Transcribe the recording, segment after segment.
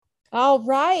All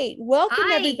right. Welcome,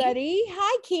 Hi. everybody.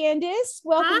 Hi, Candice.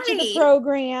 Welcome to the Hi.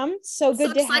 program. So So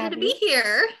good to excited have to be you.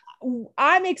 here.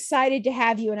 I'm excited to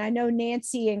have you. And I know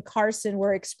Nancy and Carson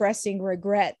were expressing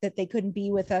regret that they couldn't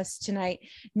be with us tonight.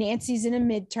 Nancy's in a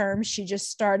midterm. She just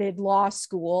started law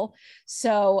school.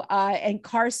 And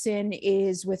Carson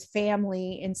is with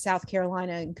family in South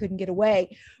Carolina and couldn't get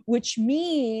away, which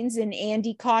means, and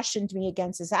Andy cautioned me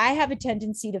against this, I have a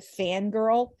tendency to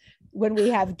fangirl when we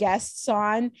have guests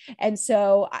on. And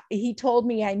so he told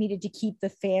me I needed to keep the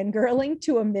fangirling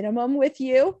to a minimum with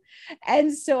you.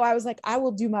 And so I was like, I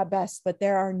will do my best, but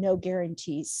there are no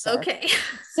guarantees, sir. Okay.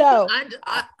 So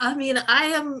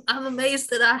I'm amazed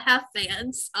that I have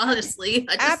fans, honestly.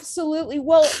 I just absolutely.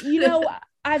 Well,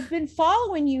 I've been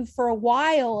following you for a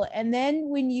while. And then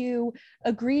when you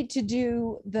agreed to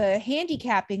do the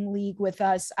handicapping league with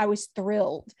us, I was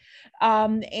thrilled.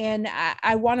 And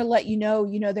I want to let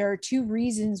there are two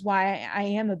reasons why I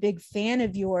am a big fan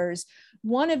of yours.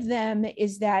 One of them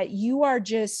is that you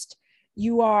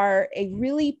are a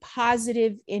really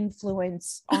positive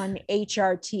influence on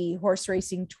HRT, horse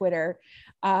racing Twitter.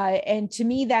 And to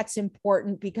me, that's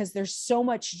important because there's so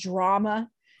much drama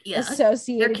yeah, there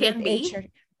associated with can be. HR.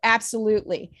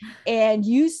 Absolutely. And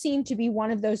you seem to be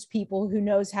one of those people who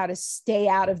knows how to stay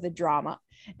out of the drama.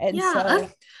 And Yeah. so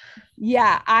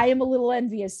yeah, I am a little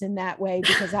envious in that way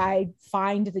because I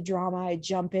find the drama, I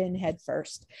jump in head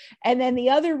first. And then the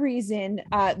other reason,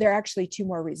 there are actually two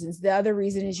more reasons. The other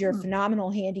reason is you're a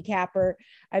phenomenal handicapper.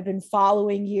 I've been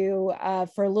following you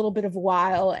for a little bit of a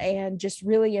while and just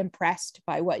really impressed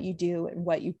by what you do and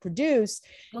what you produce.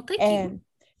 Well, thank you. And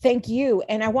thank you.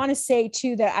 And I want to say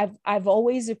too that I've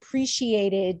always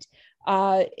appreciated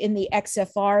in the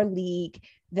XFR League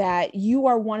that you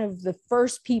are one of the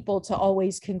first people to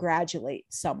always congratulate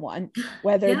someone,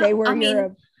 whether Yeah, they were I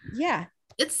mean, yeah.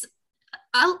 it's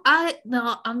I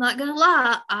no, I'm not gonna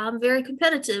lie. I'm very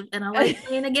competitive and I like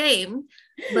playing a game,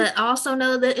 but I also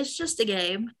know that it's just a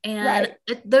game, and Right.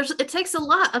 it takes a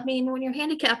lot. I mean, when you're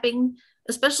handicapping,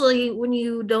 especially when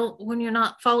you're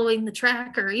not following the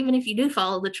track, or even if you do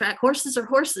follow the track, horses are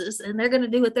horses, and they're gonna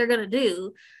do what they're gonna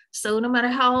do. So no matter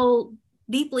how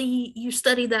deeply you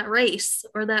study that race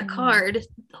or that Mhm. card,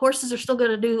 horses are still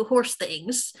gonna do horse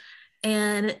things.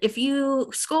 And if you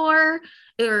score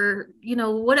or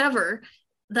whatever,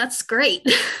 that's great.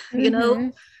 you know Mhm.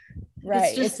 it's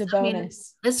Right. It's just, a I mean,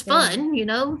 bonus. it's Yeah,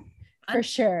 fun. for I,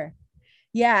 sure.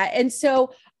 Yeah. And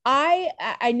so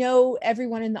I know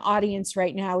everyone in the audience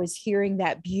right now is hearing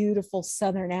that beautiful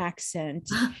Southern accent.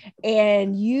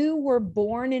 And you were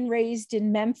born and raised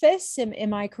in Memphis.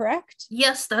 Am I correct?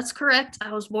 yes, that's correct.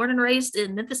 I was born and raised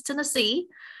in Memphis, Tennessee.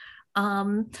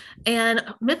 um, and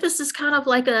Memphis is kind of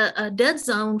like a dead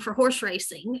zone for horse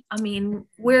racing. I mean,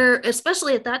 we're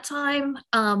especially at that time,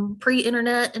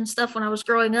 pre-internet and stuff, when I was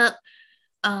growing up.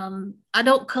 I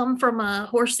don't come from a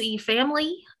horsey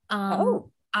family.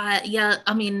 Oh,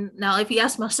 I mean, now if you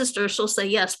ask my sister, she'll say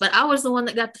yes, but I was the one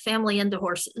that got the family into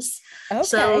horses. okay.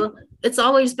 So it's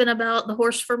always been about the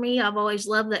horse for me. I've always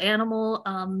loved the animal.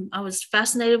 I was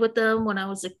fascinated with them when I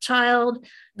was a child.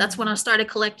 That's when I Mhm. started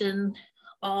collecting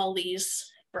all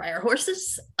these Breyer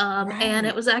horses. And it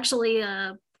Right. was actually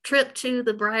a trip to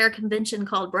the Breyer convention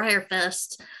called Breyer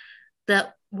Fest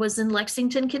that was in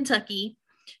Lexington, Kentucky,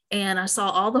 and I saw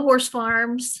all the horse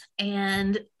farms.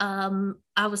 And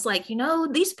I was like,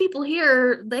 these people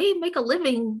here, they make a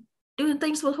living doing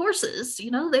things with horses. They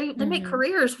make Mhm.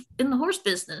 careers in the horse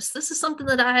business. This is something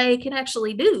that I can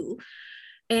actually do.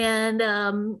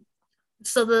 And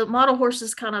so the model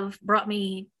horses kind of brought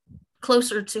me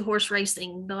closer to horse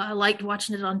racing, though I liked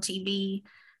watching it on TV.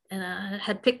 And I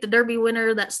had picked the Derby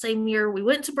winner that same year we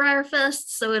went to Briarfest.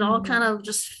 So it all kind Mhm. of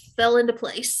just fell into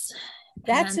place.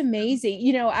 That's And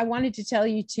amazing. I wanted to tell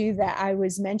you too that I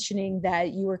was mentioning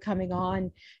that you were coming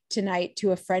on tonight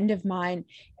to a friend of mine,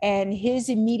 and his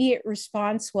immediate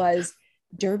response was,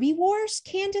 Derby Wars,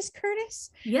 Candice Curtis?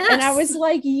 And I yes, was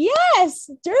like, yes,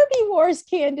 Derby Wars,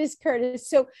 Candice Curtis.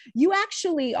 So you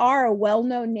actually are a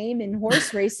well-known name in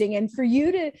horse racing. And for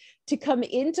you to come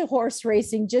into horse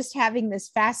racing just having this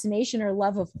fascination or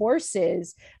love of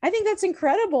horses, I think that's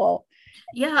incredible.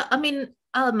 yeah, I mean,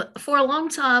 for a long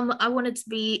time, I wanted to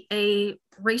be a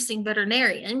racing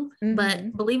veterinarian, but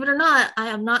Mm-hmm. believe it or not, I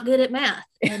am not good at math,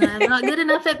 and I am not good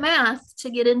enough at math to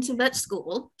get into vet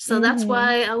school. So that's Mm-hmm.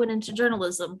 why I went into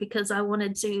journalism, because I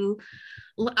wanted to.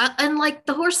 And like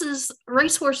the horses,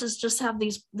 race horses just have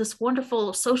this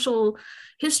wonderful social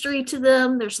history to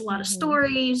them. There's a lot of Mm-hmm.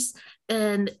 stories,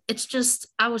 and it's just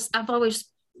I've always,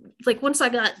 like, once I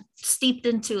got steeped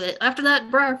into it after that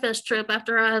Briarfest trip,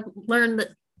 after I learned that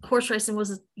horse racing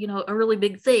was, a really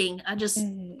big thing. I just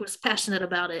was passionate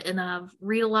about it, and I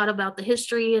read a lot about the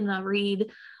history, and I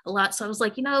read a lot. So I was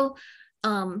like,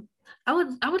 I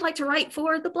would like to write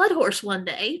for the Blood Horse one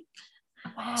day.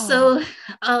 Wow. So,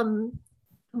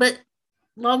 but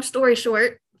long story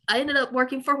short, I ended up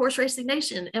working for Horse Racing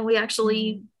Nation, and we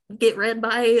actually get read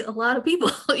by a lot of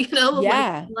people,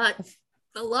 yeah. like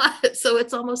a lot. So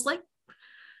it's almost like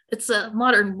it's a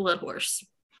modern Blood Horse.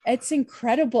 It's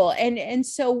incredible. And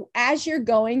so as you're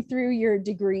going through your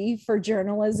degree for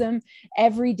journalism,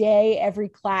 every day, every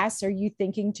class, are you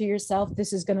thinking to yourself,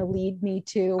 this is going to lead me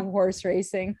to horse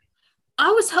racing? I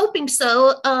was hoping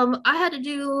so. I had to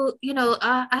do,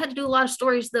 I had to do a lot of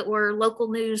stories that were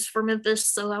local news for Memphis.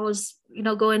 So I was,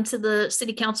 going to the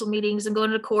city council meetings and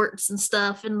going to courts and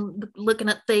stuff and looking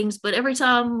at things. But every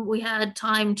time we had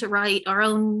time to write our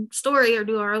own story or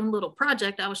do our own little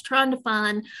project, I was trying to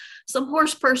find some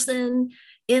horse person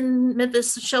in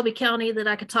Memphis, Shelby County that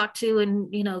I could talk to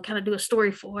and, kind of do a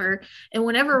story for. And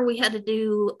whenever we had to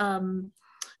do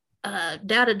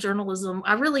data journalism,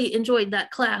 I really enjoyed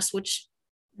that class, which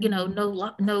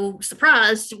no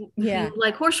surprise. Yeah. You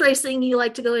like horse racing, you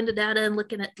like to go into data and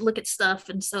look at stuff.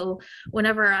 And so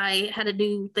whenever I had to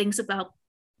do things about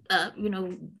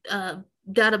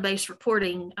database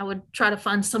reporting, I would try to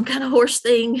find some kind of horse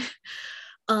thing.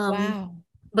 Wow.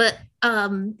 But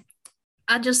I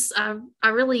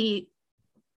really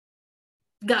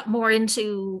got more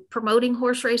into promoting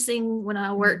horse racing when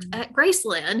I worked at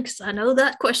Graceland, because I know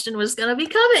that question was going to be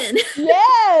coming.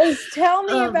 Yes. Tell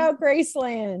me about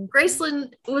Graceland.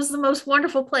 Graceland was the most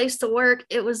wonderful place to work.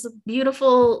 It was a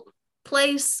beautiful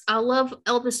place. I love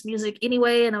Elvis music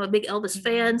anyway, and I'm a big Elvis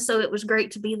fan. So it was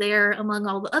great to be there among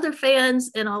all the other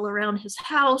fans and all around his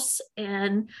house.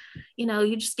 And,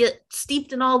 you just get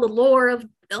steeped in all the lore of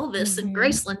Elvis and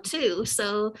Graceland too.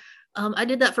 So I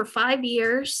did that for 5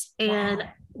 years. And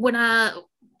when I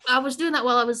was doing that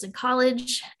while I was in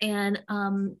college, and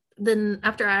then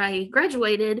after I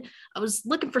graduated, I was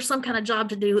looking for some kind of job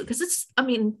to do, because this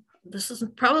is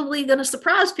probably going to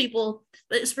surprise people,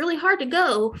 but it's really hard to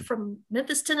go from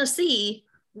Memphis, Tennessee,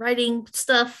 writing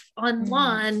stuff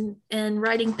online and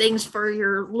writing things for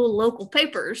your little local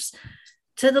papers,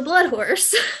 to the Blood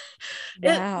Horse.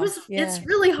 Wow. It's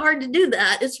really hard to do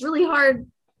that. It's really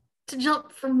hard to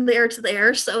jump from there to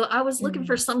there. So I was looking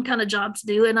for some kind of job to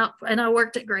do, and I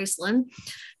worked at Graceland.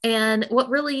 And what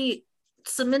really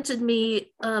cemented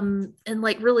me and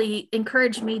really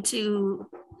encouraged me to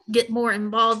get more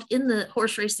involved in the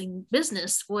horse racing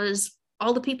business was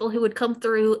all the people who would come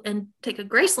through and take a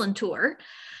Graceland tour,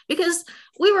 because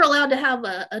we were allowed to have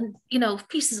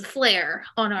pieces of flair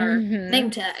on our name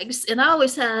tags. And I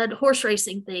always had horse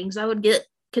racing things. I would get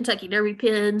Kentucky Derby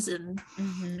pins, and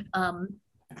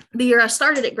the year I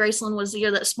started at Graceland was the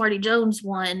year that Smarty Jones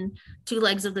won 2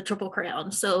 legs of the Triple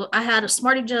Crown. So I had a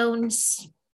Smarty Jones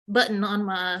button on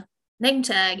my name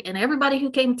tag, and everybody who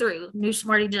came through knew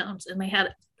Smarty Jones, and they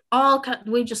had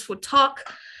we just would talk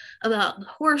about the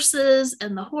horses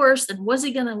and the horse, and was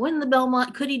he going to win the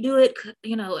Belmont? Could he do it?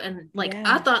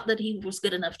 I thought that he was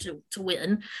good enough to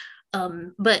win.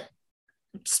 But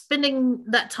spending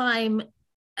that time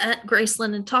at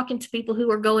Graceland and talking to people who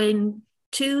were going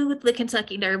to the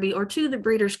Kentucky Derby or to the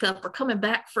Breeders' Cup or coming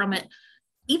back from it,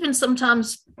 even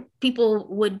sometimes people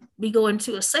would be going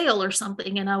to a sale or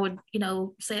something, and I would,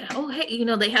 say, oh, hey,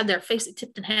 they had their Facey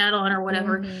Tipton hat on or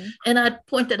whatever. And I'd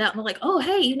point that out and be like, oh,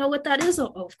 hey, you know what that is?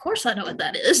 Oh, of course I know what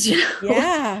that is.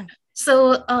 Yeah.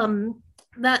 So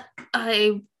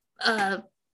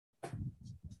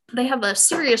they have a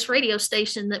Sirius radio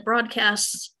station that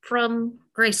broadcasts from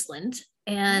Graceland.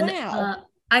 And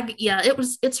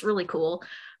it's really cool.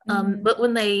 But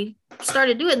when they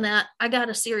started doing that, I got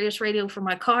a Sirius radio for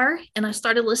my car, and I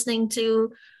started listening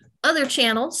to other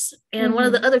channels. And one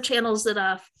of the other channels that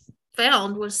I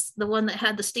found was the one that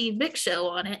had the Steve Bick show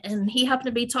on it. And he happened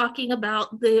to be talking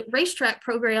about the racetrack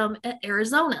program at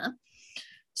Arizona.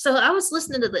 So I was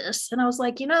listening to this, and I was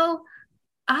like,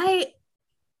 I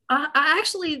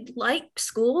actually like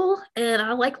school, and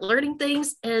I like learning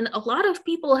things. And a lot of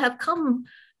people have come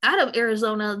out of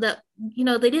Arizona that,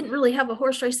 they didn't really have a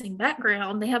horse racing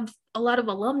background. They have a lot of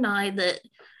alumni that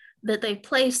they've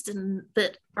placed and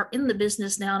that are in the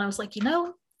business now. And I was like,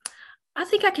 I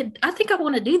think I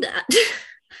want to do that.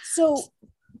 So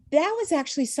that was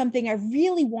actually something I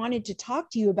really wanted to talk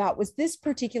to you about, was this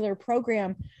particular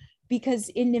program, because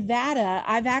in Nevada,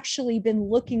 I've actually been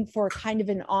looking for kind of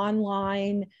an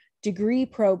online degree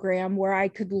program where I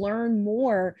could learn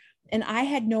more. And I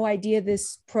had no idea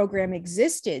this program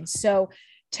existed. So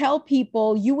tell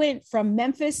people, you went from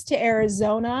Memphis to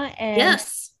Arizona, and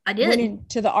yes. I went did.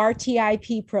 into the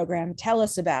RTIP program. Tell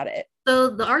us about it. So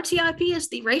the RTIP is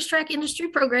the Racetrack Industry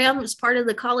Program. It's part of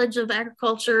the College of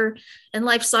Agriculture and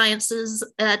Life Sciences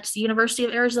at the University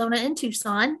of Arizona in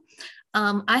Tucson.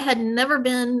 I had never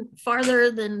been farther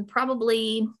than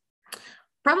probably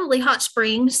Hot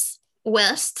Springs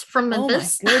west from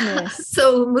Memphis. Oh my goodness.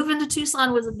 So moving to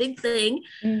Tucson was a big thing.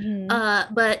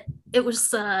 Mm-hmm. But it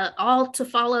was all to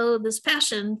follow this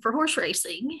passion for horse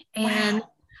racing. And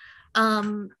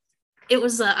wow. It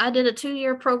was I did a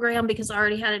 2-year program because I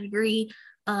already had a degree.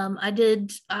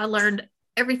 I learned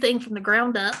everything from the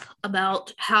ground up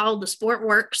about how the sport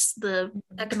works, the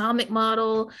economic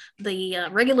model, the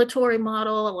regulatory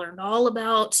model. I learned all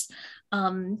about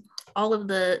all of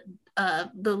the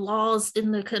laws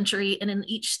in the country and in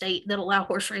each state that allow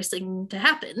horse racing to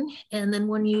happen. And then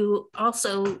when you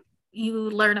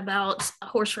learn about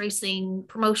horse racing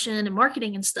promotion and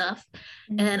marketing and stuff.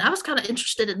 And I was kind of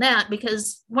interested in that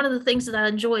because one of the things that I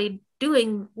enjoyed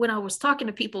doing when I was talking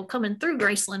to people coming through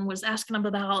Graceland was asking them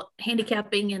about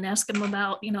handicapping and asking them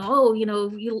about, you know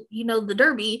the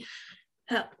Derby,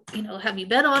 have you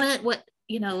bet on it? What,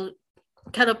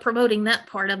 kind of promoting that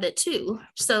part of it too.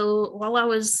 So while I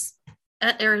was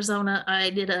at Arizona, I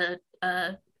did an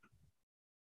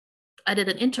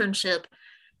internship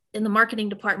in the marketing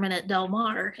department at Del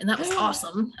Mar, and that was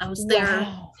awesome. I was there.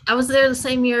 Wow. I was there the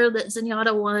same year that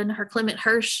Zenyatta won her Clement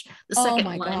Hirsch, the second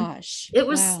one. Oh my gosh! It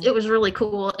was really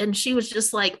cool, and she was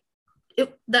just like,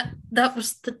 that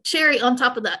was the cherry on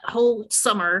top of that whole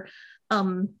summer.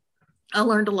 I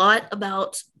learned a lot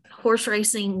about horse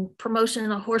racing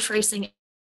promotion of horse racing,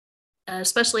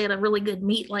 especially at a really good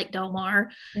meet like Del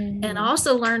Mar, and I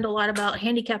also learned a lot about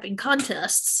handicapping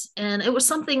contests, and it was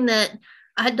something that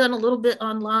I had done a little bit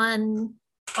online,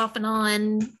 off and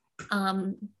on,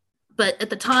 but at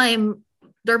the time,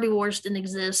 Derby Wars didn't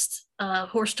exist,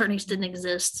 horse tourneys didn't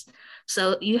exist,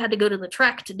 so you had to go to the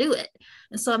track to do it.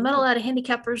 And so I met a lot of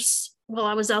handicappers while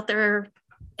I was out there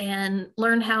and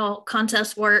learned how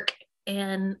contests work.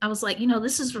 And I was like,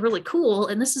 this is really cool,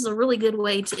 and this is a really good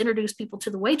way to introduce people to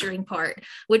the wagering part.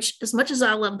 Which, as much as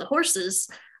I love the horses,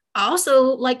 I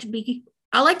also like to be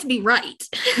right.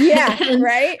 Yeah,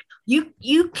 right.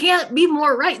 You can't be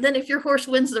more right than if your horse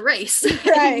wins the race.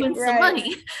 Right, wins right. The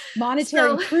money.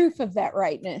 Monetary proof of that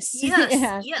rightness.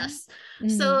 Yes, yes.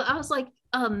 So I was like,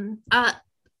 I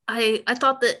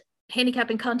thought that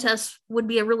handicapping contests would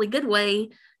be a really good way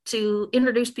to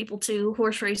introduce people to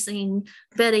horse racing,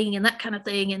 betting, and that kind of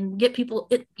thing, and get people,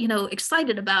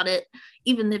 excited about it,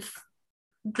 even if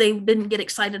they didn't get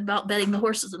excited about betting the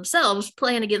horses themselves.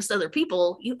 Playing against other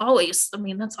people,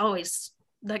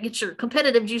 that gets your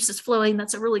competitive juices flowing.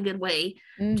 That's a really good way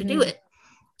to do it.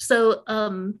 So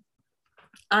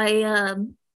I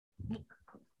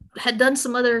had done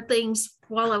some other things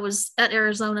while I was at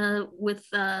Arizona with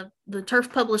the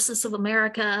Turf Publicists of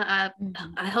America.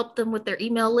 I helped them with their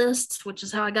email lists, which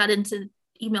is how I got into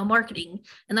email marketing.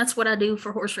 And that's what I do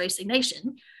for Horse Racing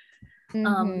Nation.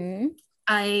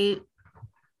 I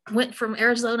went from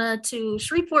Arizona to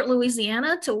Shreveport,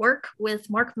 Louisiana to work with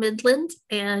Mark Midland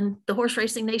and the Horse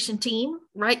Racing Nation team,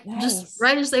 just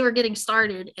right as they were getting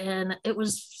started. And it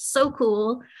was so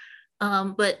cool.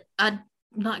 But I'm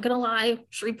not going to lie,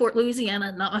 Shreveport,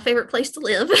 Louisiana, not my favorite place to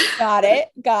live. Got it.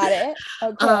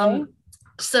 Okay.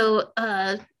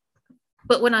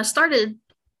 But when I started,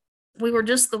 we were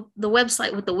just the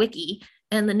website with the wiki,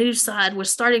 and the news side was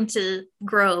starting to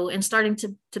grow and starting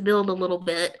to build a little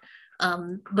bit.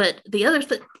 But the other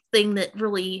thing that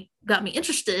really got me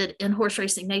interested in Horse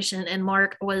Racing Nation and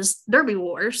Mark was Derby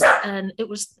Wars. And it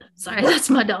was, sorry, that's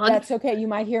my dog. That's okay. You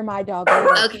might hear my dog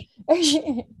later.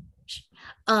 Okay.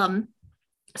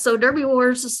 So Derby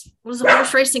Wars was a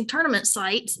horse racing tournament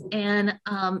site, and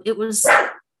it was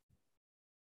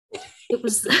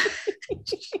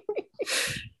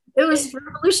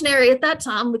revolutionary at that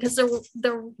time because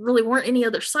there really weren't any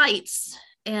other sites,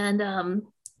 and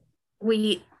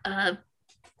it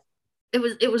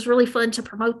was really fun to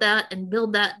promote that and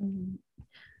build that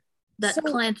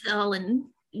clientele. And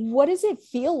what does it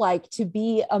feel like to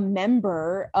be a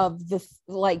member of the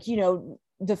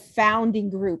founding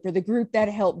group, or the group that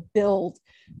helped build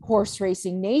Horse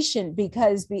Racing Nation?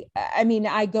 Because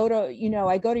I go to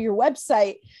your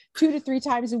website 2 to 3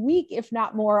 times a week, if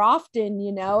not more often,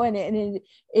 and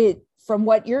it from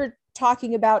what you're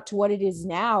talking about to what it is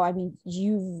now,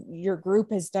 your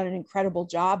group has done an incredible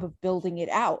job of building it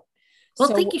out. Well,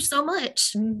 thank you so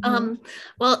much.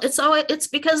 Well, it's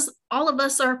because all of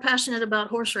us are passionate about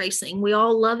horse racing. We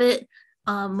all love it.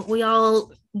 We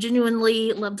all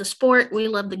genuinely love the sport. We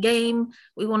love the game.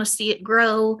 We want to see it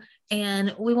grow.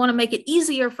 And we want to make it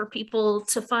easier for people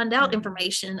to find out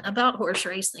information about horse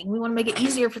racing. We want to make it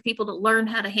easier for people to learn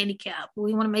how to handicap.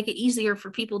 We want to make it easier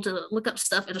for people to look up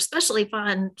stuff and especially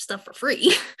find stuff for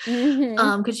free.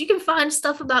 Because you can find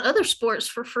stuff about other sports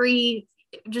for free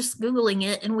just Googling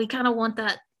it. And we kind of want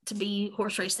that to be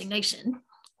Horse Racing Nation.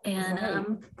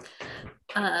 And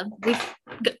we've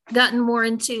gotten more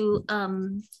into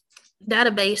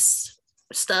database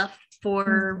stuff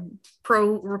for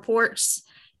pro reports,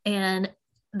 and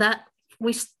that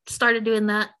we started doing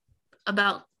that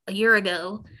about a year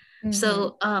ago.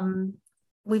 So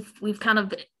we've kind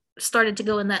of started to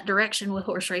go in that direction with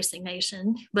Horse Racing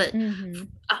Nation, but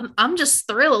I'm just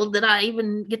thrilled that I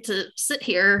even get to sit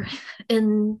here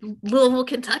in Louisville,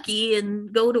 Kentucky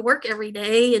and go to work every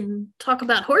day and talk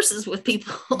about horses with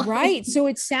people. Right. So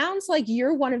it sounds like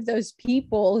you're one of those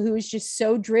people who is just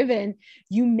so driven.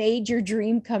 You made your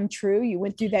dream come true. You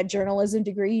went through that journalism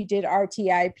degree, you did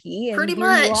RTIP, and pretty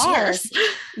much, yes.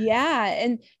 Yeah.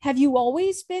 And have you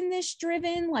always been this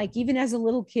driven? Like even as a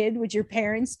little kid, would your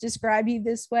parents describe you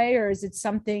this way? Or is it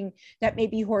something that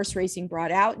maybe horse racing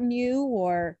brought out in you?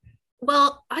 Or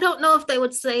well, I don't know if they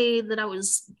would say that I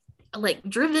was like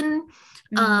driven,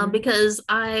 because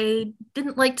I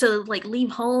didn't like to like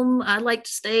leave home. I like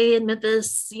to stay in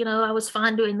Memphis. You know, I was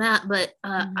fine doing that, but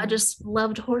I just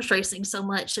loved horse racing so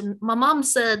much. And my mom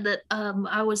said that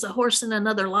I was a horse in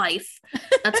another life.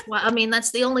 That's why, I mean,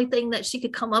 that's the only thing that she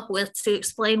could come up with to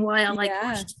explain why I like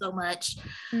horses so much.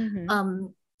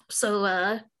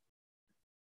 So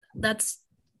that's,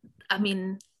 I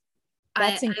mean,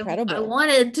 that's incredible. I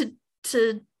wanted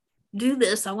to do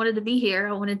this. I wanted to be here.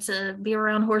 I wanted to be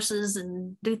around horses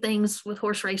and do things with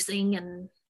horse racing, and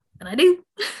I do.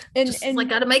 And like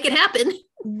got to make it happen.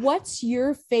 What's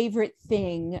your favorite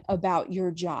thing about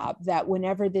your job, that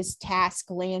whenever this task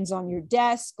lands on your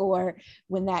desk or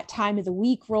when that time of the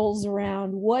week rolls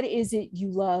around, what is it you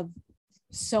love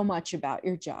so much about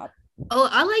your job? Oh,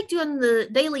 I like doing the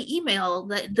daily email,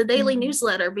 the daily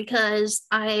newsletter, because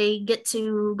I get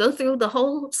to go through the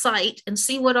whole site and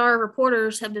see what our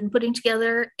reporters have been putting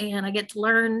together. And I get to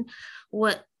learn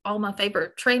what all my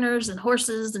favorite trainers and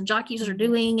horses and jockeys are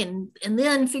doing, and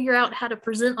then figure out how to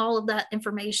present all of that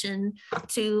information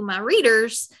to my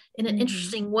readers in an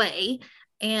interesting way.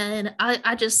 And I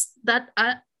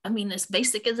mean, as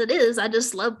basic as it is, I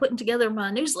just love putting together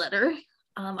my newsletter.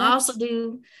 I also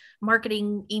do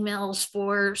marketing emails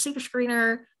for Super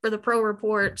Screener, for the Pro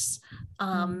Reports,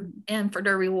 and for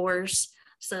Derby Wars.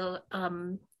 So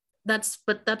that's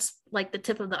like the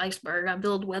tip of the iceberg. I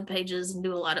build web pages and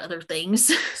do a lot of other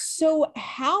things. So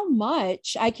how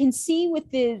much, I can see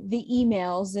with the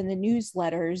emails and the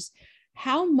newsletters,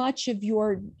 how much of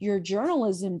your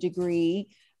journalism degree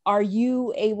are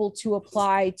you able to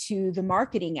apply to the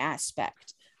marketing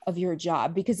aspect of your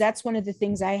job? Because that's one of the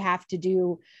things I have to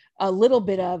do a little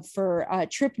bit of for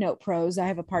Trip Note Pros. I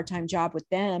have a part-time job with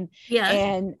them. Yeah.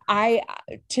 And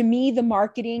to me, the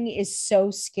marketing is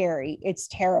so scary. It's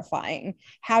terrifying.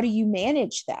 How do you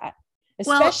manage that?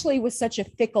 Especially with such a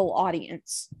fickle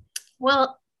audience.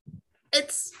 Well,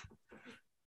 it's,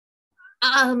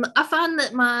 I find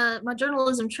that my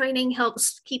journalism training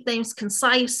helps keep things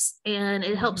concise, and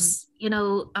it helps,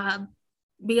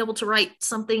 be able to write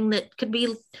something that could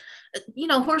be,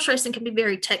 horse racing can be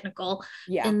very technical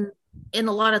in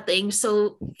a lot of things.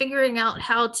 So figuring out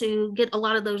how to get a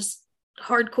lot of those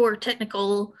hardcore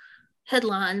technical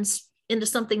headlines into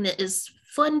something that is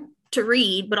fun to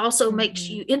read, but also makes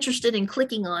you interested in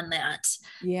clicking on that.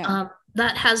 Yeah.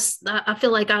 I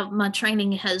feel like my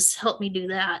training has helped me do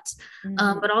that.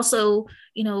 But also,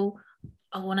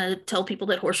 I want to tell people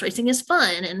that horse racing is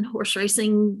fun, and horse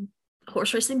racing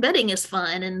betting is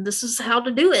fun, and this is how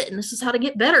to do it, and this is how to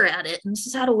get better at it, and this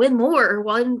is how to win more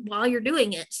while you're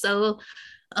doing it. So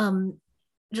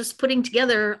just putting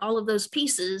together all of those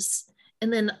pieces,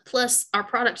 and then plus our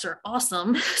products are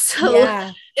awesome,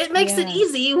 so it makes it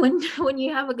easy when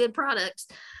you have a good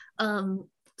product.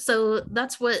 So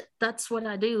that's what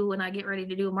I do when I get ready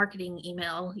to do a marketing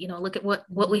email. Look at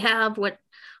what we have, what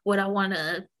I want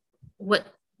to,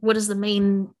 what is the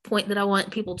main point that I want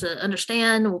people to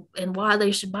understand, and why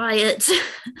they should buy it.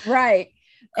 Right.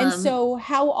 And so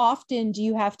how often do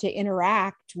you have to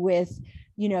interact with,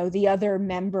 the other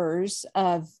members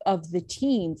of the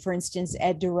team? For instance,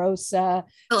 Ed DeRosa,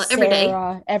 every day.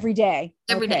 Sarah, every day.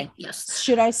 Every day, yes.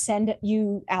 Should I send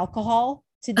you alcohol?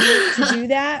 to do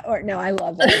that? Or no, I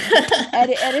love Ed. Ed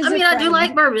is I mean, I do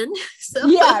like bourbon. So.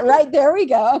 Yeah, right. There we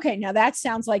go. Okay, now that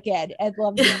sounds like Ed. Ed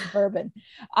loves bourbon.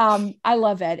 I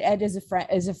love Ed. Ed is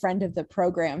a friend of the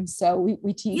program, so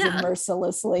we tease him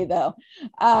mercilessly though.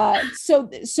 So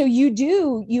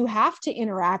you have to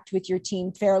interact with your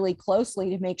team fairly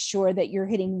closely to make sure that you're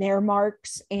hitting their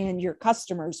marks and your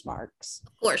customers' marks.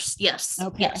 Of course, yes.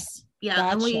 Okay. Yes. Yeah.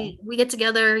 Gotcha. And we get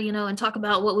together, and talk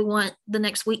about what we want the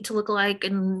next week to look like,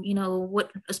 and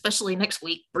what, especially next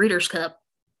week, Breeders' Cup.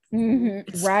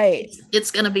 Mm-hmm. Right.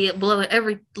 It's gonna be a blow.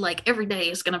 Every day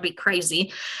is gonna be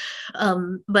crazy.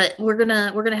 But we're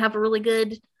gonna have a really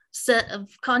good set of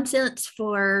content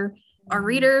for our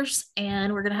readers,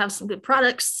 and we're gonna have some good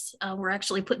products. We're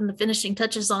actually putting the finishing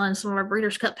touches on some of our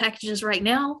Breeders' Cup packages right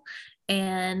now,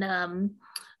 and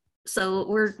so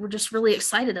we're just really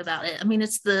excited about it. I mean,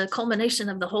 it's the culmination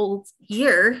of the whole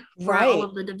year for all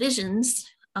of the divisions.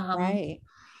 Right.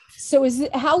 So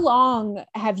how long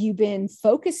have you been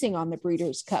focusing on the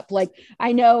Breeders' Cup? Like,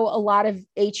 I know a lot of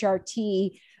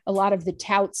HRT, a lot of the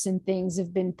touts and things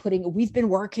we've been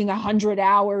working 100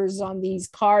 hours on these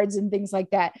cards and things like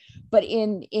that. But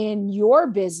in your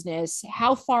business,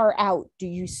 how far out do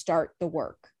you start the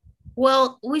work?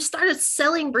 Well, we started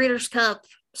selling Breeders' Cup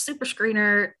Super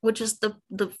Screener, which is the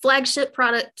flagship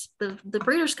product. The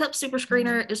Breeders' Cup Super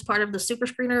Screener is part of the Super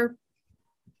Screener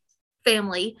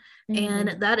family.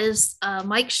 And that is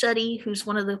Mike Shuddy, who's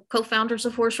one of the co-founders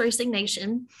of Horse Racing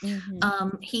Nation.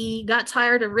 He got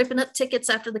tired of ripping up tickets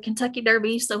after the Kentucky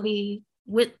Derby, so he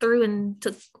went through and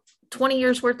took 20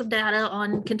 years worth of data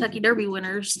on Kentucky Derby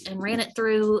winners and ran it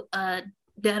through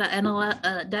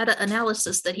data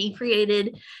analysis that he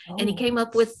created. And he came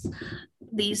up with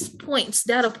these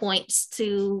data points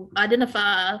to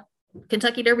identify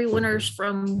Kentucky Derby winners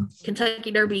from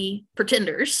Kentucky Derby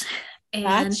pretenders.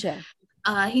 And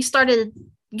he started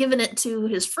giving it to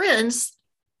his friends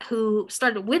who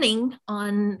started winning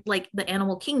on like the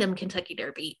Animal Kingdom Kentucky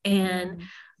Derby. And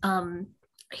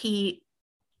they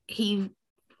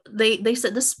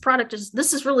said, this product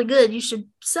is really good, you should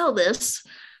sell this.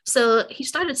 So he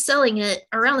started selling it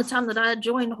around the time that I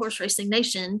joined Horse Racing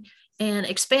Nation and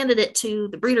expanded it to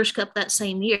the Breeders' Cup that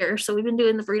same year. So we've been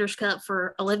doing the Breeders' Cup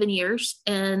for 11 years.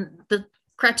 And the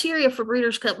criteria for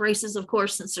Breeders' Cup races, of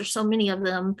course, since there's so many of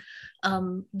them,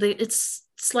 it's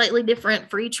slightly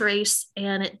different for each race,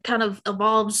 and it kind of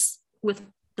evolves with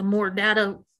the more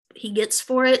data he gets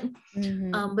for it.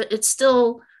 But it's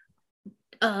still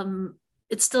one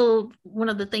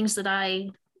of the things that I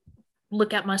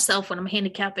look at myself when I'm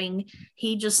handicapping.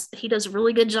 He does a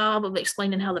really good job of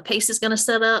explaining how the pace is going to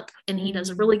set up, and he does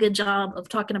a really good job of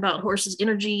talking about horses'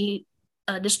 energy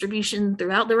distribution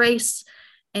throughout the race.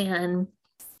 And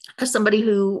as somebody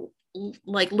who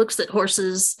like looks at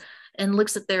horses and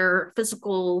looks at their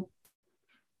physical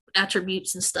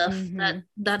attributes and stuff,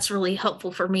 that's really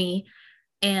helpful for me.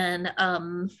 And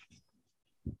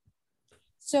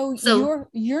so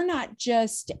you're not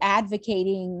just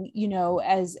advocating,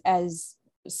 as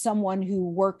someone who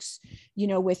works,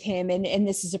 with him, and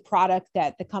this is a product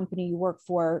that the company you work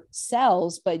for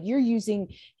sells, but you're using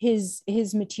his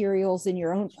materials in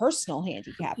your own personal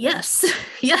handicap. Yes.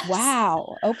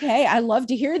 Wow. Okay. I love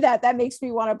to hear that. That makes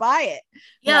me want to buy it.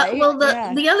 Yeah. Right? Well,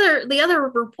 the other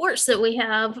reports that we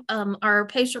have, our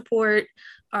pace report,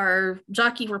 our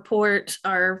jockey report,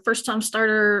 our first time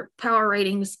starter power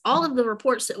ratings, all of the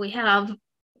reports that we have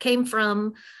came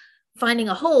from finding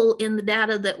a hole in the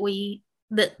data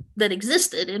that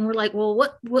existed. And we're like, well,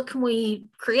 what can we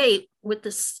create with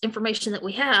this information that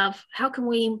we have? How can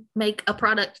we make a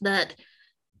product that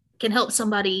can help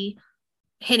somebody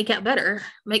handicap better,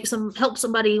 help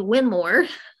somebody win more?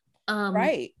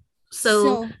 Right.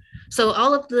 So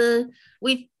all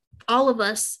of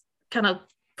us kind of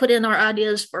put in our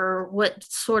ideas for what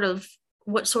sort of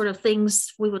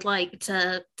things we would like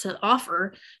to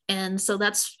offer. And so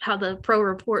that's how the pro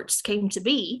reports came to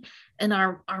be. And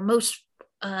our newest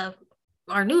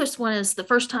one is the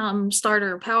first time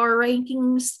starter power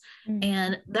rankings.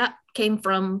 And that came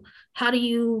from, how do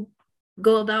you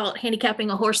go about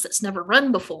handicapping a horse that's never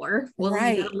run before? Well,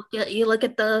 you look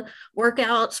at the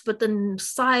workouts, but then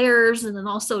sires, and then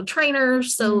also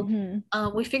trainers. So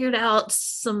we figured out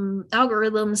some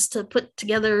algorithms to put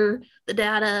together the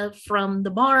data from the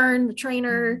barn, the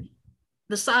trainer,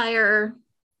 the sire,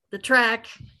 the track,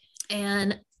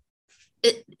 and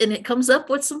it comes up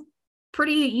with some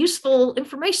pretty useful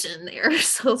information there.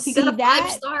 So if you got a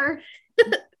 5-star.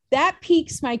 that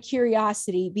piques my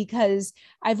curiosity because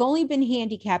I've only been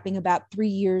handicapping about 3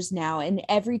 years now. And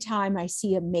every time I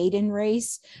see a maiden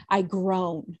race, I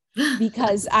groan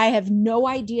because I have no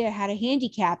idea how to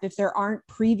handicap if there aren't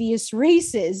previous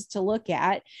races to look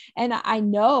at. And I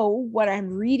know what I'm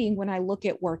reading when I look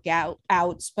at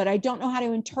workouts, but I don't know how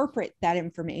to interpret that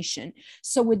information.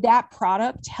 So would that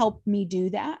product help me do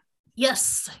that?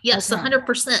 Yes, Okay.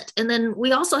 100%. And then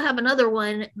we also have another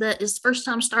one that is first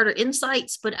time starter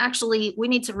insights, but actually we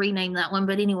need to rename that one.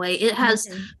 But anyway, it has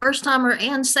first timer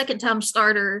and second time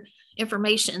starter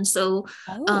information. So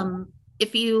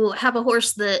if you have a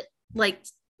horse that, like,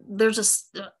 there's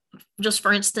just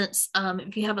for instance,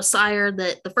 if you have a sire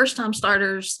that the first time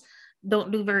starters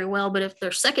don't do very well, but if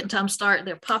they're second time start,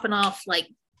 they're popping off like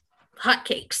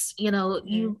hotcakes,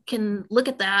 you can look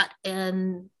at that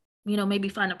and maybe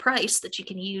find a price that you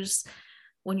can use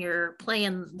when you're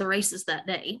playing the races that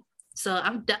day. So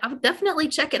I would definitely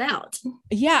check it out.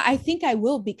 Yeah, I think I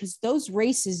will, because those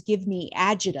races give me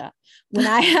agita. When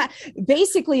I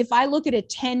basically, if I look at a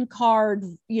 10 card,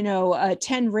 a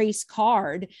 10 race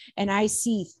card, and I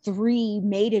see 3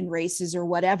 maiden races or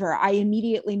whatever, I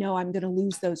immediately know I'm going to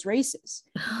lose those races.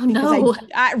 Oh, no.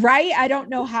 I don't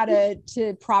know how to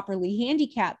properly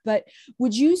handicap. But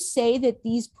would you say that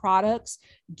these products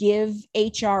give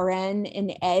HRN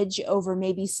an edge over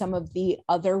maybe some of the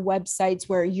other websites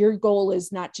where your goal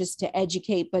is not just to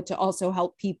educate, but to also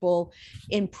help people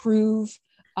improve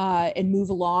and move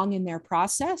along in their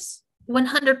process?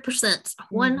 100%,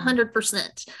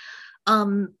 100%.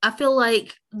 I feel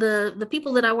like the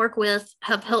people that I work with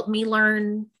have helped me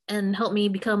learn and helped me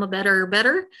become a better.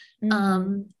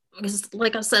 Because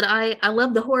like I said, I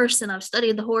love the horse and I've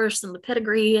studied the horse and the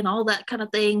pedigree and all that kind of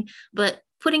thing, but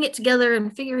putting it together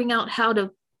and figuring out how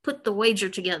to put the wager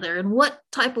together and what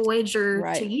type of wager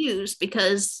to use,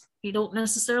 because you don't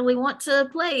necessarily want to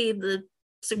play the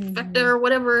superfecta or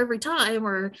whatever every time,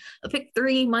 or a pick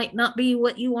 3 might not be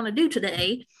what you want to do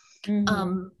today.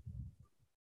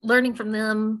 Learning from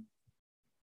them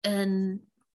and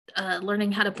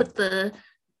learning how to put the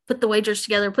wagers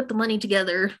together, put the money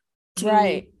together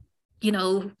to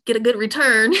get a good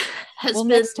return.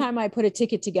 Next time I put a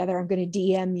ticket together, I'm going to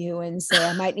DM you and say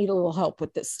I might need a little help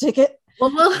with this ticket.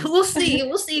 Well, we'll see,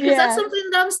 because that's something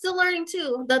that I'm still learning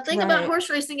too. The thing about horse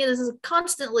racing is it's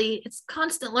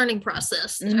constant learning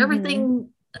process. Everything,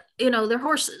 they're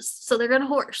horses, so they're going to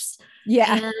horse.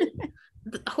 Yeah. And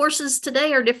the horses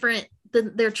today are different.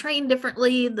 They're trained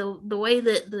differently. The way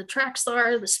that the tracks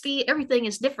are, the speed, everything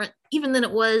is different, even than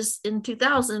it was in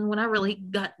 2000 when I really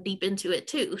got deep into it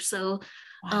too. So,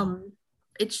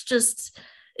 it's just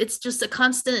a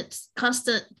constant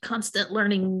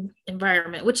learning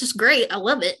environment, which is great. I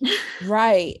love it.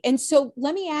 Right. And so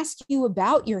let me ask you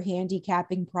about your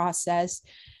handicapping process.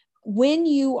 When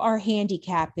you are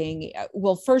handicapping,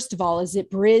 well, first of all, is it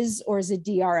Briz or is it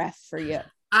DRF for you?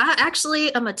 I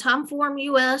actually am a Timeform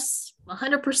US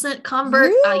 100% convert.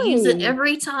 Really? I use it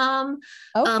every time.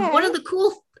 Okay.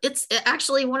 It's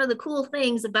actually one of the cool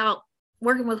things about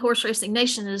working with Horse Racing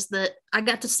Nation is that I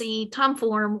got to see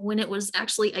Timeform when it was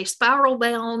actually a spiral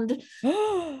bound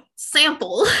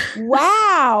sample.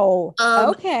 Wow.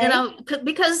 Okay. And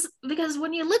because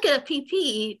when you look at a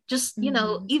PP, just,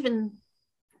 even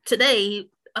today,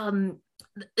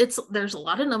 there's a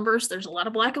lot of numbers, there's a lot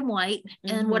of black and white.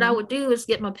 And what I would do is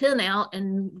get my pen out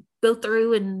and go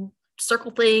through and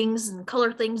circle things and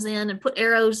color things in and put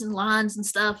arrows and lines and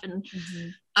stuff. And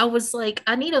I was like,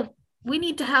 we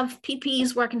need to have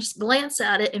PPs where I can just glance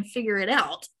at it and figure it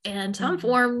out. And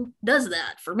Timeform does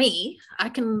that for me.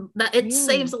 It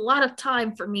saves a lot of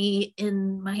time for me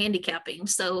in my handicapping.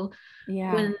 So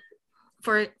when,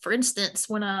 for instance,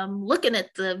 when I'm looking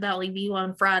at the Valley View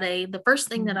on Friday, the first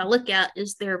thing that I look at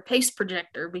is their pace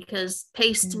projector, because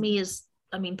pace to me is,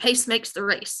 pace makes the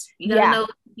race. You gotta know,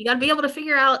 you gotta be able to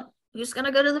figure out who's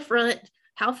gonna go to the front,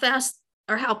 how fast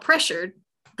or how pressured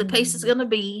the pace is gonna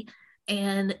be.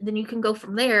 And then you can go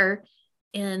from there.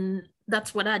 And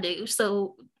that's what I do.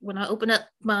 So when I open up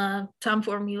my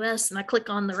Timeform US and I click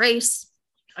on the race,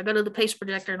 I go to the pace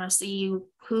projector and I see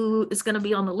who is going to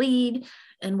be on the lead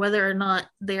and whether or not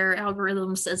their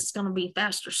algorithm says it's going to be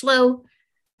fast or slow.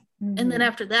 And then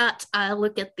after that, I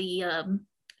look at the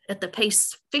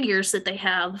pace figures that they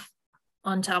have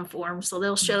on Timeform. So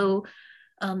they'll show,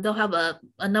 they'll have a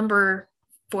number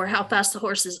for how fast the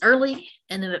horse is early,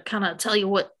 and then it kind of tell you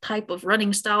what type of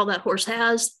running style that horse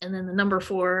has, and then the number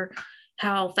for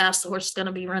how fast the horse is going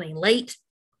to be running late.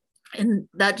 And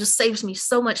that just saves me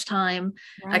so much time.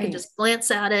 I can just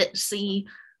glance at it, see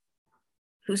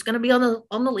who's going to be on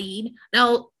the lead.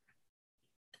 Now,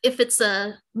 if it's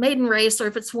a maiden race or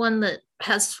if it's one that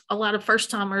has a lot of first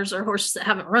timers or horses that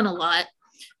haven't run a lot,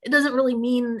 it doesn't really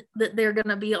mean that they're going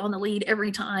to be on the lead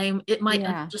every time. It might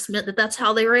have just meant that that's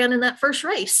how they ran in that first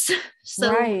race.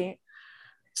 So,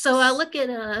 so I look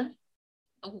at,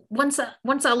 once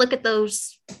I look at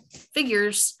those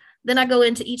figures, then I go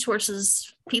into each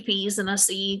horse's PPs and I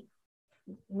see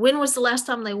when was the last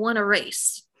time they won a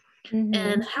race,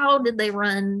 and how did they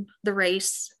run the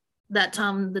race that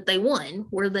time that they won?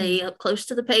 Were they up close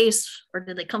to the pace, or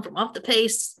did they come from off the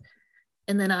pace?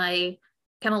 And then I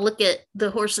kind of look at the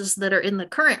horses that are in the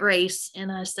current race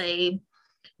and I say,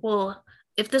 well,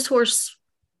 if this horse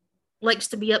likes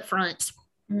to be up front,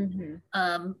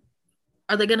 are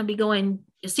they going to be going,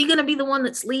 is he going to be the one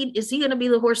that's lead? Is he going to be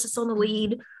the horse that's on the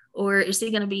lead? Or is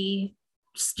he going to be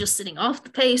just sitting off the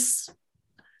pace?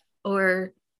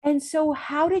 And so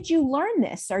how did you learn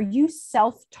this? Are you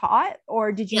self-taught,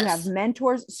 or did you have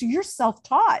mentors? So you're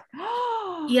self-taught.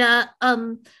 Yeah.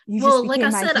 Well, like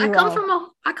I said, I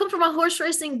come from a horse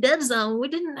racing dead zone. We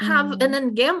didn't have, and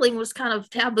then gambling was kind of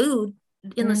tabooed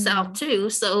in the South too.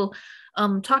 So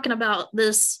talking about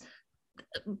this,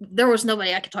 there was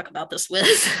nobody I could talk about this with.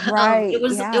 It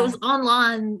was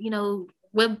online,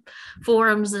 web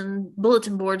forums and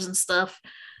bulletin boards and stuff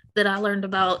that I learned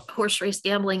about horse race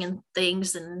gambling and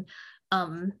things. And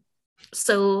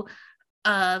so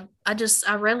I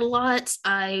read a lot.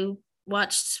 I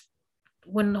watched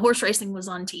when horse racing was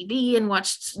on TV and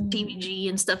watched TVG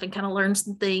and stuff, and kind of learned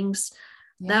some things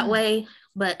that way.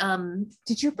 But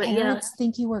did your parents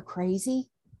think you were crazy?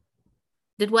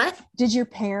 Did what? Did your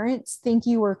parents think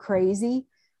you were crazy?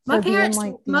 My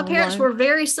parents were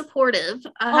very supportive.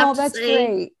 I have to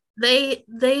say, great.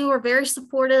 They were very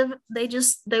supportive.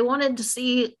 They wanted to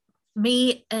see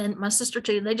me and my sister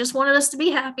too. They just wanted us to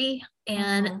be happy,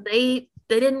 and they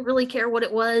didn't really care what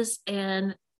it was.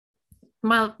 And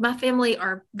my family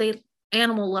they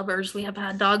animal lovers. We have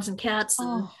had dogs and cats.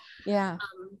 And,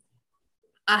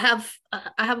 I have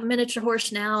a miniature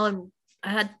horse now, and I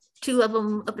had 2 of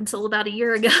them up until about a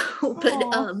year ago.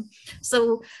 But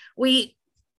so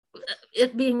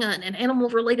it being an animal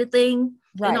related thing,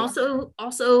 and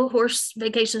also horse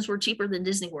vacations were cheaper than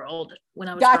Disney World when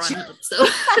I was growing up. So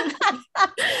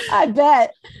I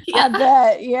bet.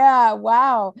 Yeah.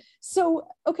 Wow. So,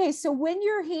 okay. So when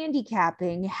you're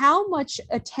handicapping, how much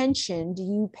attention do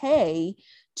you pay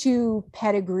to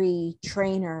pedigree,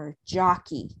 trainer,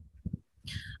 jockey?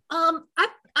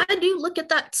 I do look at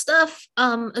that stuff,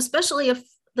 especially if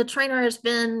the trainer has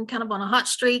been kind of on a hot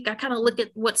streak. I kind of look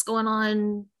at what's going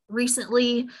on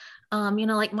recently.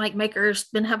 Like Mike Maker's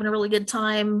been having a really good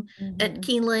time at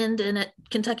Keeneland and at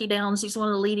Kentucky Downs. He's one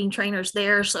of the leading trainers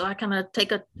there. So I kind of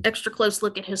take an extra close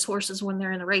look at his horses when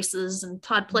they're in the races, and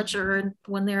Todd Pletcher, and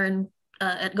when they're in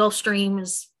at Gulfstream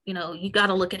is, you got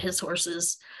to look at his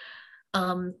horses.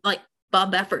 Like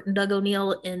Bob Baffert and Doug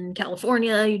O'Neill in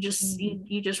California, you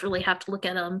just really have to look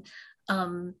at them.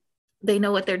 They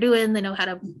know what they're doing. They know how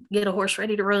to get a horse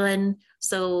ready to run.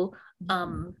 So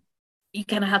you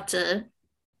kind of have to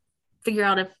figure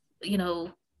out if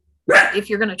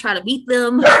you're going to try to beat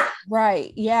them.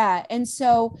 Right. Yeah. And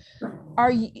so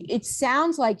it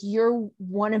sounds like you're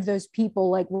one of those people,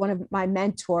 like one of my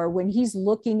mentor, when he's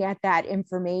looking at that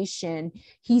information,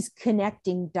 he's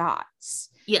connecting dots.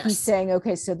 Yes. He's saying,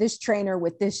 okay, so this trainer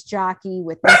with this jockey,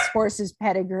 with this horse's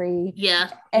pedigree.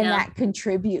 And that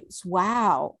contributes.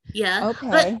 Wow. Yeah.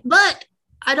 Okay. But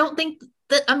I don't think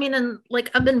that, and like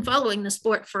I've been following the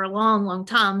sport for a long, long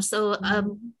time. So I've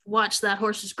watched that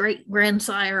horse's great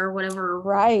grandsire or whatever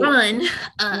run.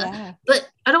 But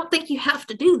I don't think you have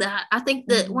to do that. I think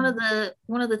that one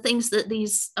of the things that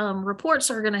these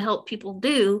reports are going to help people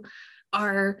do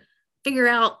are figure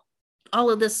out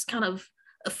all of this kind of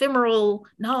ephemeral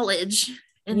knowledge,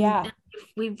 and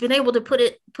we've been able to put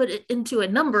it into a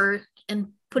number and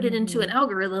put it into an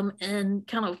algorithm and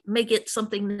kind of make it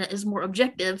something that is more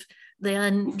objective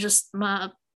than just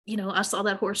I saw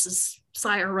that horse's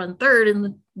sire run third in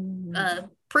the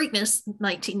Preakness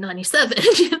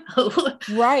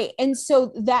 1997. Right. And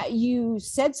so that you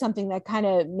said something that kind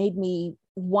of made me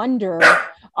wonder,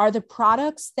 are the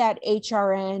products that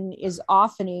HRN is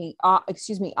offering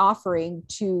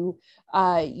to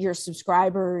your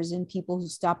subscribers and people who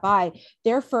stop by,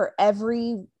 they're for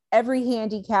every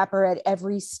handicapper at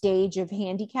every stage of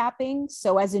handicapping?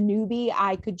 So as a newbie,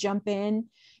 I could jump in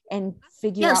and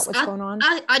figure out what's going on?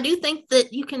 I do think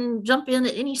that you can jump in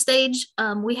at any stage.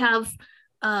 We have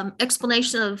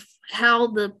explanation of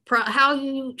how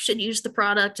you should use the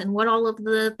product and what all of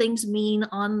the things mean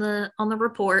on the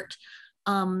report.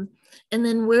 And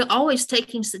then we're always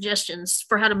taking suggestions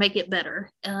for how to make it better,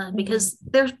 because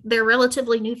they're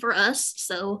relatively new for us.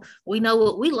 So we know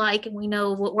what we like and we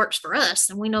know what works for us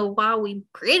and we know why we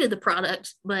created the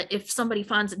product. But if somebody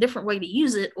finds a different way to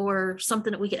use it or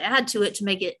something that we could add to it to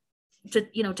make it, to,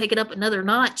 take it up another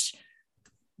notch,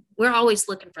 we're always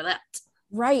looking for that.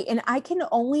 Right. And I can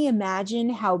only imagine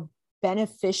how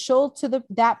beneficial to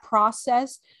that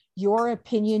process your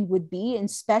opinion would be, and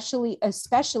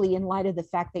especially in light of the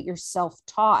fact that you're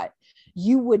self-taught.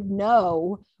 You would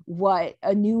know what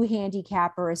a new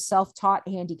handicapper, a self-taught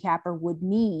handicapper would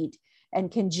need,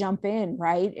 and can jump in,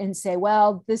 right, and say,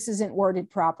 well, this isn't worded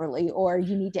properly, or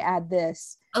you need to add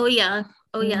this. Oh yeah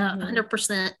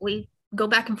 100%. We go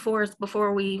back and forth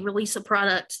before we release a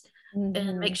product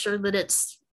and make sure that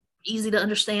it's easy to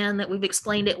understand, that we've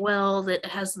explained it well, that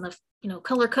it has enough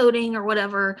color coding or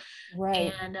whatever,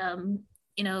 right? And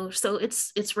so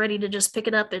it's ready to just pick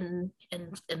it up and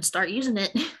start using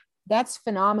it. That's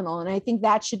phenomenal. And I think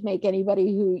that should make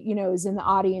anybody who is in the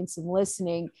audience and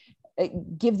listening,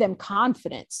 give them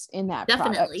confidence in that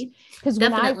Definitely. Because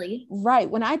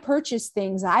when I purchase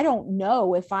things, I don't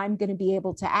know if I'm going to be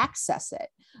able to access it.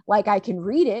 Like, I can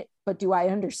read it, but do I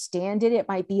understand it? It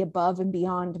might be above and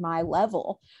beyond my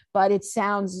level, but it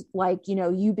sounds like,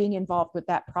 you being involved with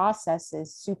that process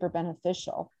is super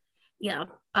beneficial. Yeah.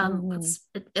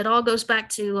 It all goes back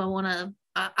to,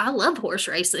 I love horse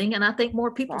racing, and I think more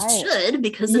people should,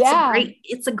 because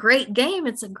it's a great game.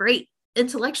 It's a great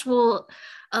intellectual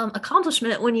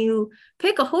accomplishment when you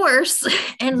pick a horse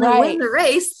and they win the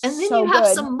race, and then you have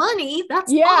some money.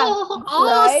 That's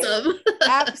awesome.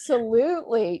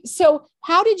 Absolutely. So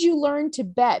how did you learn to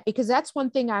bet? Because that's one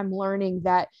thing I'm learning,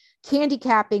 that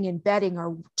handicapping and betting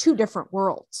are two different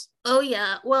worlds. Oh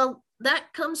yeah. Well,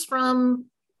 that comes from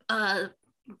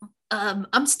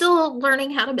I'm still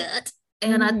learning how to bet.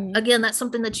 And again, that's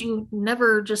something that you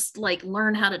never just like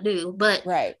learn how to do, but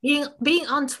being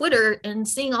on Twitter and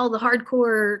seeing all the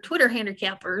hardcore Twitter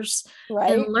handicappers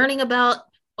and learning about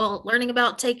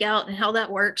takeout and how that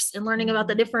works, and learning about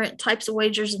the different types of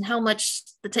wagers and how much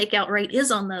the takeout rate is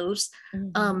on those.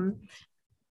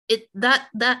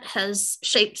 That has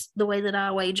shaped the way that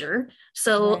I wager.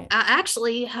 So I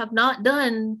actually have not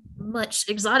done much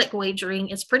exotic wagering.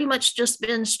 It's pretty much just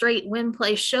been straight win,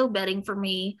 play, show betting for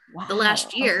me the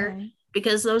last year,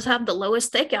 because those have the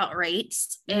lowest takeout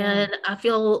rates. And I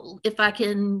feel if I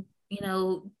can,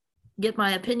 get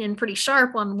my opinion pretty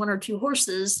sharp on one or two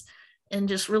horses and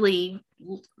just really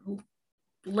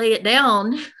lay it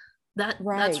down, that's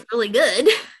really good.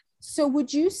 So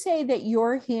would you say that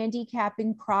your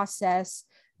handicapping process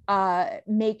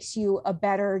makes you a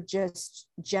better just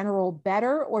general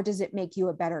bettor, or does it make you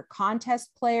a better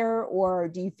contest player, or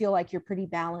do you feel like you're pretty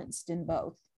balanced in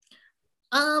both?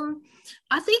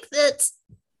 I think that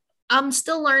I'm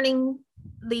still learning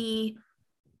the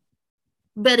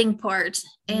betting part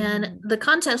and the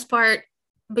contest part.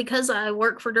 Because I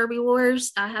work for Derby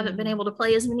Wars, I haven't been able to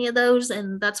play as many of those,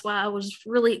 and that's why I was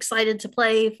really excited to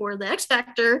play for the X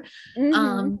Factor.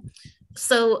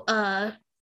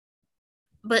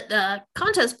 But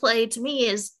contest play to me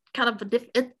is kind of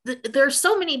there's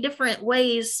so many different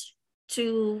ways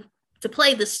to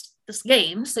play this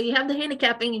game. So you have the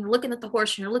handicapping, and you're looking at the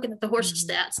horse, and you're looking at the horse's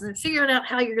stats, and then figuring out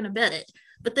how you're going to bet it.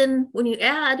 But then when you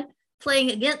add playing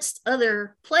against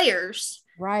other players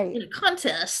in a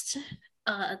contest,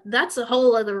 that's a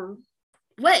whole other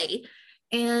way.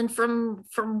 And from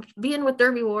being with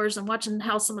Derby Wars and watching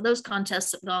how some of those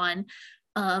contests have gone,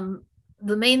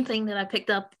 the main thing that I picked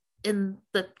up in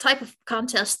the type of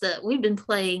contest that we've been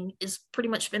playing is pretty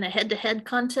much been a head-to-head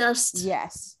contest.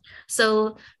 Yes.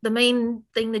 So the main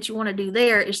thing that you want to do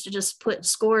there is to just put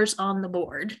scores on the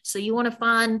board. So you want to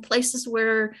find places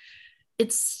where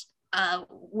it's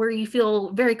where you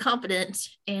feel very confident,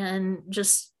 and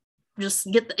just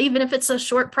get even if it's a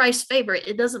short price favorite,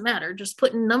 it doesn't matter. Just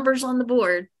putting numbers on the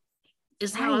board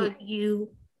is how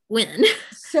you win.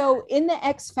 So in the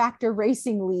X Factor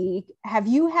Racing League, have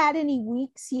you had any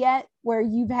weeks yet where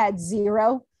you've had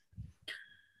 0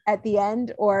 at the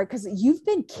end? Or because you've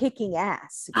been kicking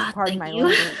ass, pardon my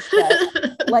language,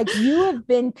 but like, you have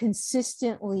been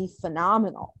consistently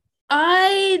phenomenal.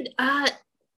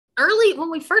 Early when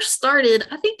we first started,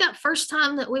 I think that first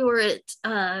time that we were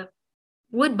at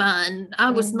Woodbine,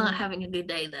 I was not having a good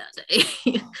day that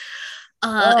day.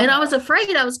 And I was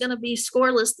afraid I was going to be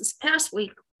scoreless this past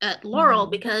week at Laurel,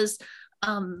 because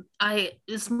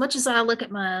as much as I look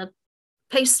at my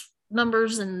pace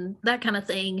numbers and that kind of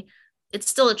thing, it's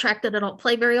still a track that I don't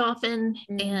play very often,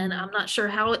 and Mm-hmm. I'm not sure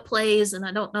how it plays, and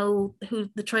I don't know who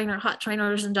the hot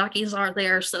trainers and jockeys are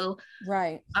there. So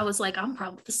Right. I was like,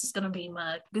 this is going to be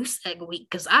my goose egg week,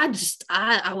 because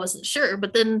I wasn't sure.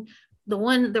 But then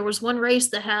there was one race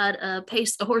that had a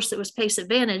horse that was pace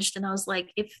advantaged, and I was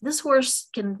like, if this horse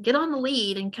can get on the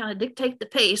lead and kind of dictate the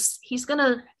pace, he's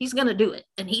gonna do it,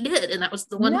 and he did, and that was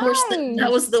the one horse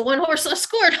that was Nice. the one horse I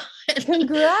scored on.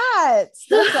 Congrats.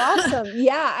 That's awesome.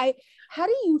 Yeah. How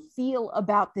do you feel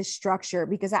about this structure?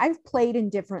 Because I've played in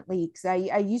different leagues.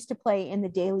 I used to play in the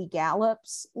Daily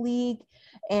Gallops League,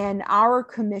 and our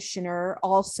commissioner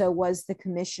also was the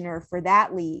commissioner for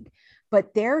that league.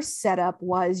 But their setup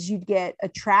was you'd get a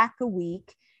track a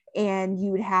week and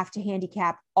you would have to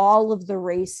handicap all of the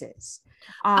races.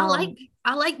 I Um, like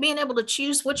I like being able to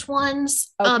choose which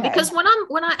ones, okay. because when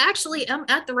I actually am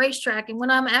at the racetrack and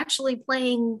when I'm actually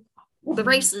playing the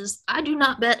races, I do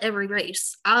not bet every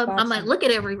race. I might Gotcha. look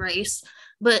at every race,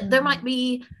 but there might Mhm.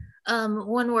 be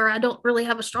one where I don't really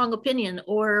have a strong opinion,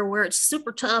 or where it's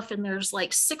super tough and there's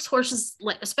like six horses,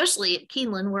 like especially at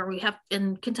Keeneland where we have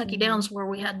in Kentucky Mhm. Downs where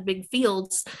we had big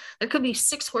fields, there could be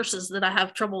six horses that I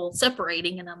have trouble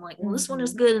separating, and I'm like, well, this one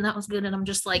is Mhm. good and that was good, and I'm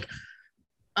just like,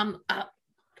 I'm I,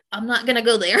 I'm not gonna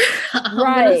go there.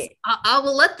 Right. I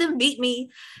will let them beat me,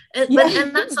 Yeah.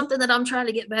 and that's something that I'm trying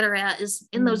to get better at, is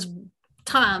in those Mhm.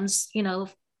 times,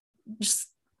 just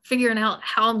figuring out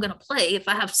how I'm going to play. If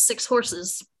I have six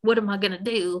horses, what am I going to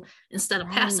do instead of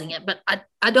passing Right. it? But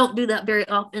I don't do that very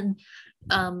often.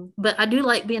 But I do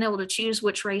like being able to choose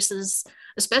which races,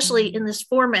 especially in Mhm. this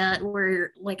format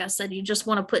where, like I said, you just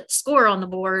want to put score on the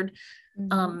board.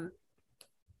 Mhm. Um,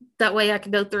 that way I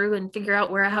can go through and figure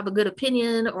out where I have a good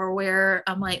opinion, or where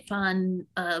I might find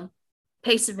a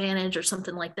pace advantage or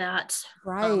something like that.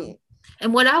 Right.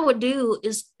 And what I would do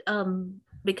is,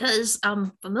 because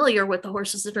I'm familiar with the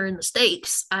horses that are in the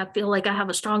stakes, I feel like I have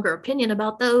a stronger opinion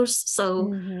about those. So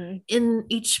Mhm. in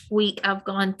each week, I've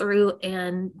gone through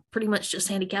and pretty much just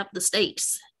handicapped the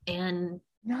stakes. And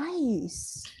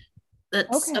Nice.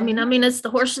 that's, Okay. it's the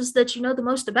horses that you know the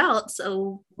most about.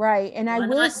 So Right. And I why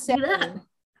will not say, do that?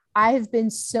 I have been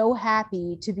so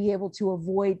happy to be able to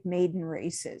avoid maiden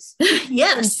races and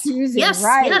Yes, choosing. yes,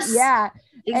 Right. yes, Yeah.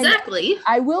 And exactly.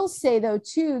 I will say though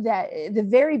too that the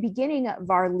very beginning of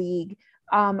our league,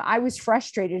 I was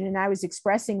frustrated and I was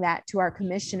expressing that to our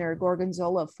commissioner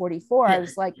Gorgonzola 44. I Yeah.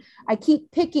 was like, I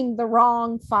keep picking the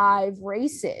wrong 5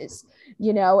 races,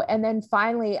 and then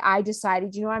finally I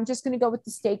decided, I'm just going to go with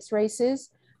the stakes races.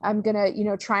 I'm going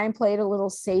to, try and play it a little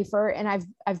safer, and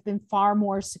I've been far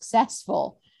more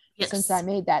successful since I Yes,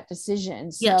 made that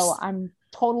decision. So yes. I'm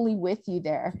totally with you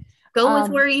there. Go with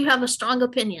Um, where you have a strong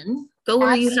opinion. Go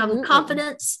where you have Absolutely.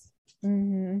 confidence.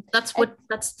 Mm-hmm. That's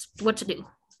what to do.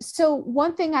 So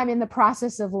one thing I'm in the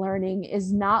process of learning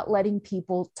is not letting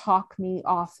people talk me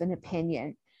off an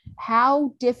opinion.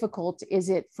 How difficult is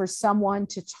it for someone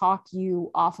to talk you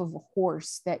off of a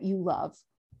horse that you love?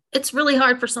 It's really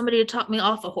hard for somebody to talk me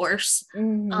off a horse.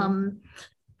 Mm-hmm. Um,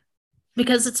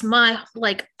 because it's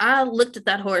I looked at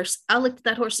that horse. I looked at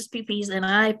that horse's peepees and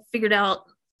I figured out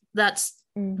that's that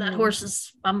Mm-hmm. horse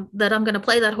is that I'm going to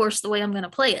play that horse the way I'm going to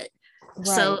play it. Right.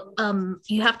 So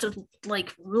you have to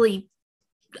really,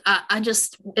 I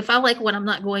just, if I like what, I'm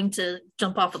not going to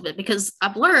jump off of it, because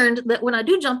I've learned that when I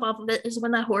do jump off of it is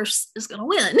when that horse is going to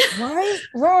win. Right.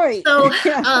 Right. So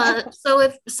Yeah.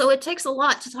 so it takes a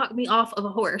lot to talk me off of a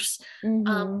horse.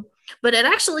 Mm-hmm. But it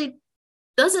actually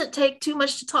doesn't take too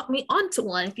much to talk me onto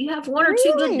one. If you have one or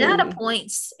two good data Really?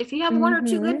 points, if you have one or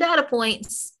two good Mm-hmm. data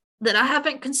points that I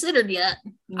haven't considered yet,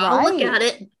 I'll look Right. at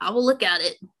it. I will look at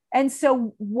it. And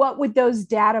so what would those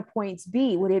data points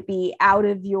be? Would it be out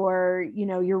of your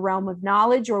realm of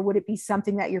knowledge, or would it be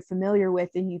something that you're familiar with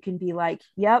and you can be like,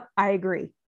 yep, I agree?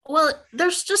 Well,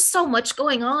 there's just so much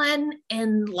going on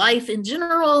in life in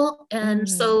general. And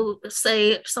Mm-hmm. so,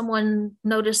 say if someone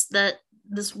noticed that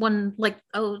this one,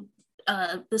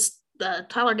 this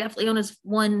Tyler Gaffleon has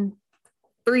won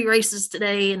 3 races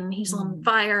today and he's on Mm-hmm.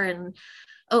 fire, and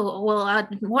oh, well, I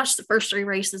watched the first 3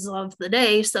 races of the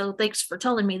day, so thanks for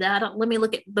telling me that. Let me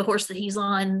look at the horse that he's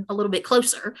on a little bit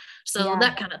closer. So Yeah.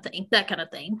 that kind of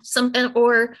thing.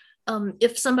 Or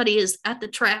if somebody is at the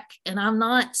track and I'm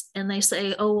not, and they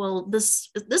say, oh, well,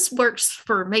 this works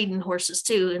for maiden horses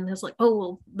too, and it's like, oh,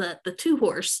 well, the 2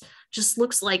 horse just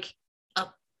looks like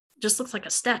a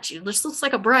statue. This looks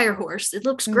like a Breyer horse. It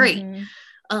looks great.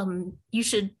 Mm-hmm. You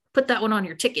should put that one on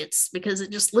your tickets because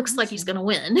it just looks like he's Gotcha.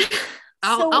 going to win.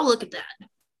 I'll So look at that.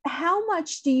 how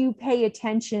much do you pay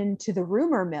attention to the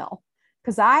rumor mill?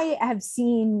 Because I have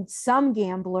seen some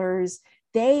gamblers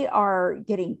they are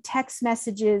getting text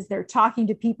messages, they're talking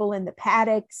to people in the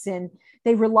paddocks, and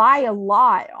they rely a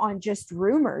lot on just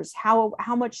rumors. How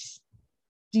much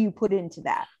do you put into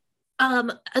that?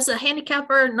 As a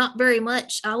handicapper, not very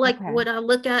much. I like Okay. what I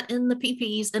look at in the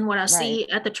PPs and what I see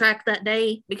at the track that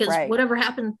day, because whatever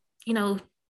happened,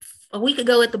 a week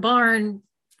ago at the barn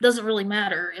doesn't really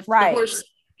matter. If the horse,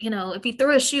 if he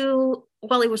threw a shoe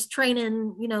while he was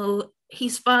training,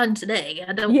 he's fine today.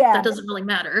 That doesn't really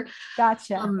matter.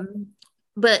 Gotcha.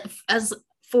 But as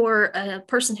for a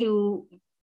person who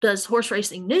does horse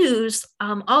racing news,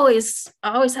 I always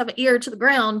have an ear to the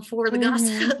ground for the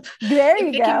gossip. There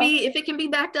you go. If it can be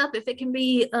backed up, if it can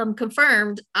be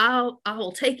confirmed, I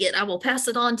will take it. I will pass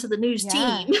it on to the news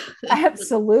team.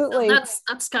 Absolutely. So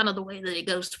that's kind of the way that it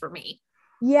goes for me.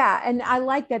 Yeah. And I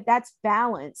like that that's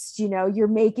balanced. You're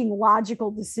making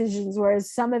logical decisions,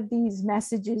 whereas some of these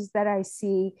messages that I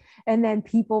see, and then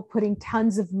people putting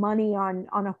tons of money on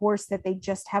a horse that they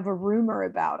just have a rumor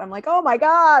about. I'm like, oh my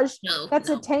gosh, that's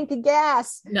a tank of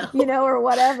gas, or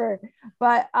whatever.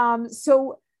 But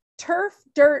so turf,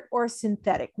 dirt, or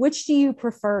synthetic, which do you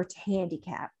prefer to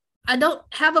handicap? I don't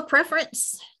have a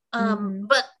preference,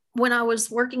 but when I was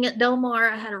working at Del Mar,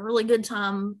 I had a really good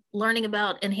time learning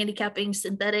about and handicapping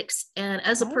synthetics. And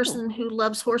as a person who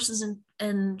loves horses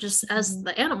and just as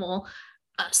the animal,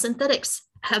 synthetics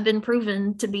have been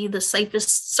proven to be the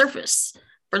safest surface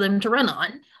for them to run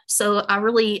on. So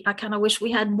I kind of wish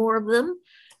we had more of them.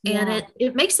 And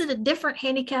it makes it a different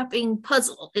handicapping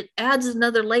puzzle. It adds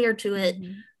another layer to it.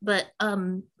 But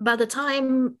by the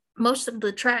time most of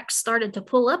the tracks started to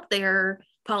pull up their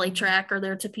polytrack or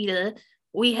their Tapeta,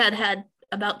 we had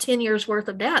about 10 years worth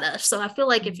of data. So I feel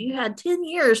like if you had 10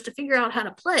 years to figure out how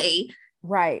to play,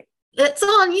 it's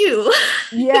on you.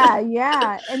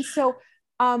 Yeah. And so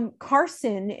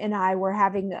Carson and I were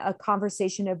having a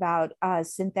conversation about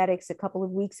synthetics a couple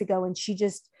of weeks ago, and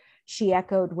she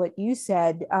echoed what you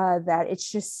said, that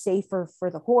it's just safer for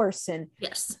the horse. And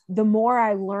the more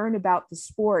I learn about the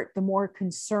sport, the more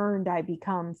concerned I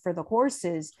become for the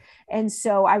horses. And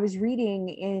so I was reading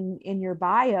in your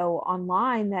bio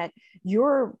online that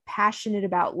you're passionate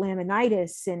about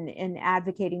laminitis and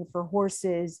advocating for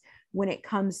horses when it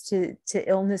comes to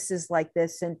illnesses like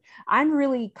this. And I'm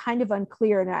really kind of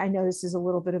unclear, and I know this is a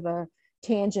little bit of a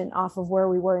tangent off of where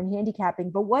we were in handicapping,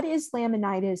 but what is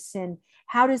laminitis and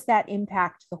how does that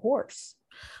impact the horse?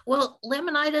 Well,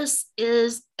 laminitis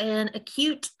is an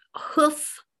acute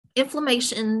hoof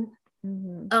inflammation.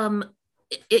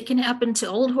 It can happen to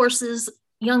old horses,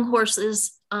 young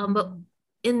horses, but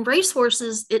in race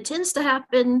horses, it tends to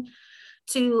happen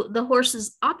to the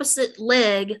horse's opposite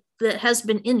leg that has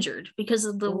been injured because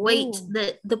of the weight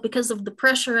because of the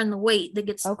pressure and the weight that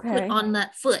gets put on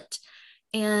that foot.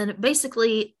 And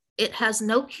basically it has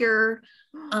no cure.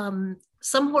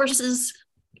 Some horses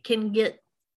can get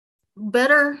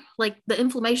better, like the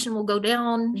inflammation will go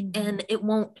down and it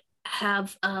won't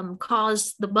have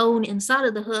caused the bone inside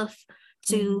of the hoof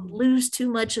to lose too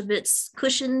much of its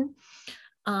cushion.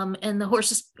 And the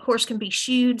horse can be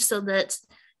shoed so that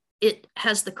it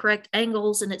has the correct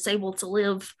angles and it's able to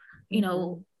live,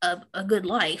 a good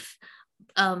life.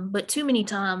 But too many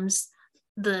times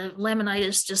the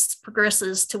laminitis just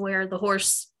progresses to where the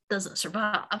horse doesn't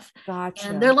survive. Gotcha.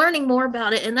 And they're learning more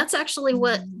about it. And that's actually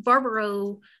what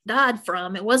Barbaro died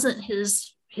from. It wasn't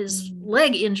his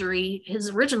leg injury, his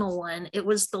original one. It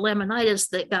was the laminitis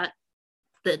that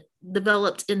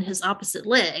developed in his opposite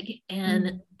leg.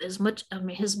 And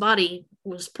his body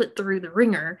was put through the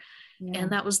ringer.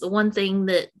 And that was the one thing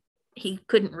that he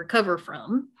couldn't recover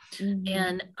from.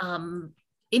 And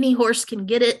any horse can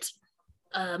get it.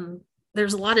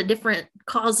 There's a lot of different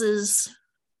causes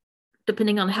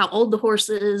depending on how old the horse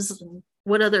is and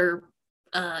what other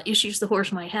issues the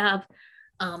horse might have.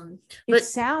 But it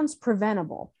sounds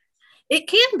preventable. It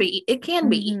can be.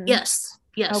 Yes.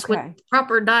 Okay. With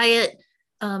proper diet,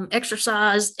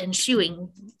 exercise, and shoeing.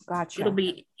 Gotcha.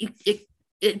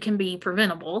 It can be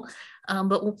preventable.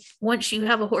 But once you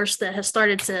have a horse that has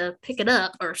started to pick it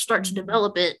up or start to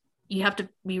develop it, you have to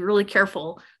be really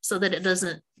careful so that it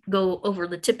doesn't go over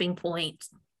the tipping point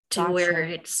to where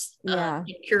it's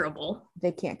incurable.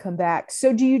 They can't come back.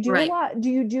 So do you do a lot? Do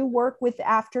you do work with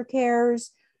aftercares?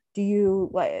 Do you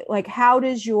like how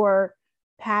does your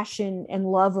passion and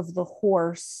love of the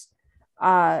horse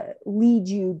lead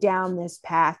you down this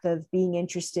path of being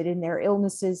interested in their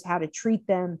illnesses, how to treat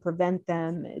them, prevent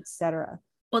them, etc.?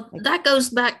 Well, that goes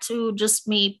back to just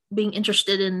me being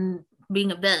interested in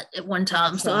being a vet at one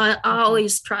time. So I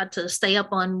always tried to stay up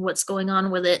on what's going on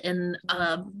with it. And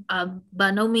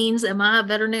by no means am I a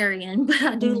veterinarian, but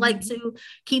I do like to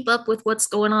keep up with what's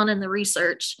going on in the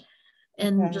research.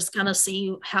 and just kind of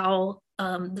see how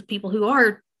the people who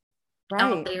are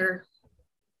out there,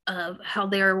 how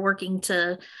they're working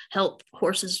to help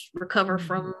horses recover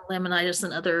from laminitis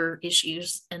and other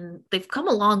issues. And they've come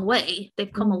a long way.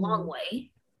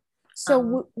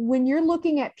 So when you're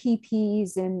looking at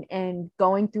PPs and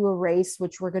going through a race,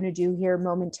 which we're going to do here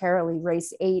momentarily,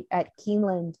 race 8 at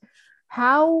Keeneland,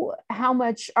 how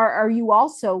much are you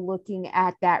also looking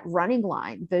at that running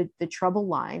line, the trouble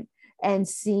line, and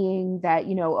seeing that,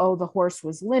 the horse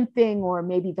was limping, or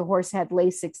maybe the horse had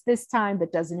Lasix this time,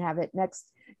 but doesn't have it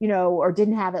next, or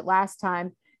didn't have it last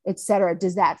time, etc.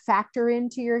 Does that factor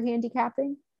into your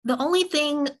handicapping? The only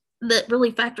thing that really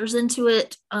factors into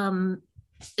it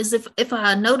is if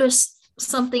I notice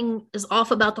something is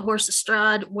off about the horse's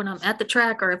stride when I'm at the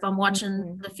track, or if I'm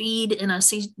watching the feed and I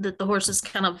see that the horse is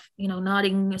kind of,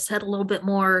 nodding his head a little bit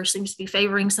more, seems to be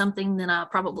favoring something, then I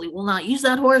probably will not use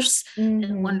that horse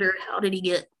and wonder, how did he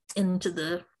get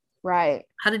into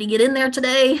how did he get in there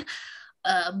today?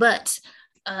 But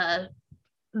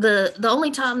the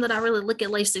only time that I really look at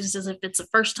Lasix is if it's the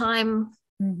first time,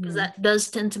 because that does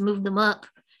tend to move them up.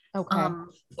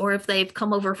 Or if they've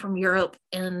come over from Europe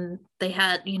and they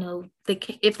had,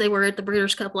 if they were at the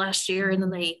Breeders' Cup last year and then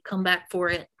they come back for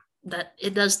it, that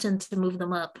it does tend to move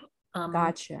them up.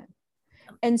 Gotcha.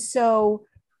 And so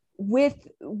with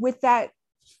that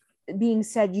being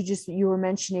said, you were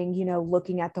mentioning,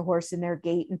 looking at the horse and their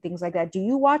gait and things like that. Do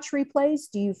you watch replays?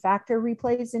 Do you factor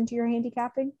replays into your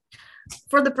handicapping?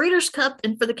 For the Breeders' Cup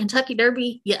and for the Kentucky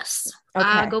Derby, yes.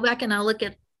 I go back and I look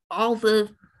at all of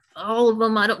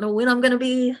them. I don't know when I'm going to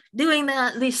be doing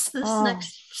that this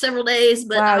next several days,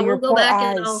 but I will go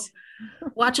back and I'll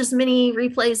watch as many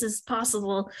replays as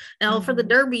possible. Now for the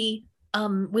Derby,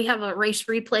 we have a race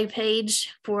replay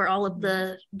page for all of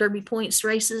the Derby points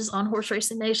races on Horse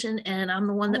Racing Nation, and I'm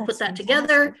the one that put that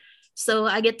together. So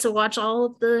I get to watch all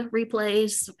of the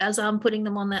replays as I'm putting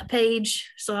them on that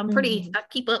page. So I'm I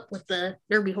keep up with the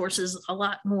Derby horses a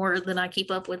lot more than I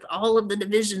keep up with all of the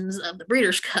divisions of the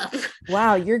Breeders' Cup.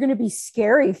 Wow, you're going to be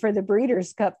scary for the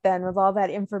Breeders' Cup then, with all that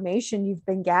information you've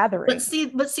been gathering. But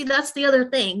see, that's the other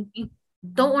thing. You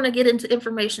don't want to get into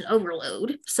information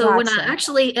overload. So when I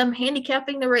actually am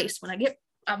handicapping the race,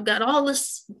 I've got all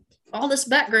this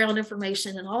background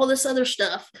information and all this other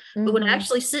stuff. But when I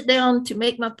actually sit down to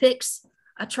make my picks,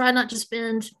 I try not to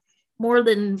spend more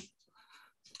than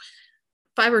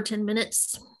 5 or 10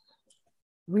 minutes.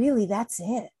 Really? That's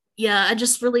it? Yeah, I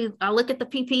look at the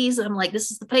PPs and I'm like, this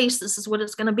is the pace, this is what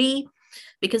it's going to be.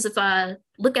 Because if I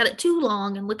look at it too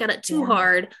long and look at it too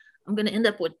hard, I'm going to end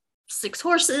up with 6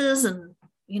 horses and,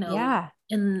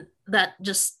 and that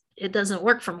it doesn't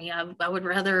work for me. I would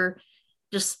rather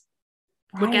just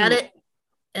look at it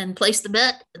and place the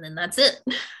bet, and then that's it.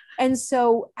 And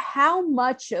so how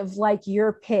much of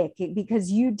your pick,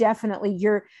 because you definitely,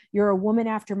 you're a woman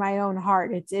after my own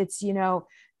heart. It's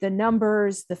the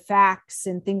numbers, the facts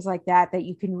and things like that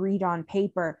you can read on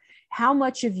paper. How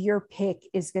much of your pick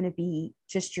is going to be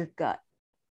just your gut?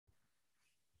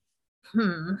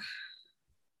 Man,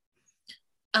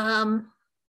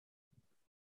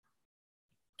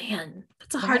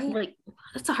 that's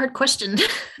a hard question.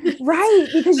 Right.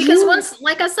 Because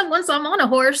once I'm on a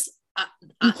horse,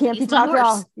 you can't be talking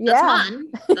off. Yeah.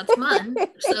 That's mine.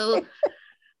 So,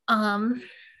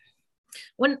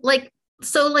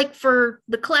 for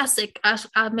the classic, I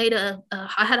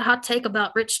had a hot take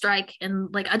about Rich Strike,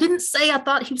 and I didn't say I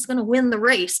thought he was going to win the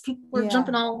race. People were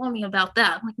jumping all on me about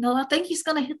that. I'm like, no, I think he's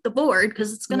going to hit the board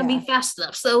because it's going to be fast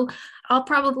enough. So I'll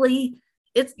probably,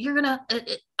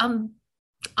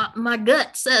 my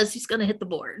gut says he's going to hit the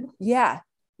board. Yeah.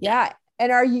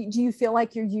 And do you feel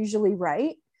like you're usually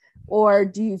right, or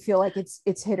do you feel like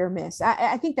it's hit or miss?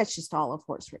 I think that's just all of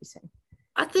horse racing.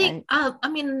 I think, right?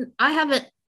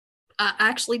 I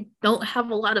actually don't have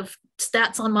a lot of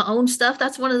stats on my own stuff.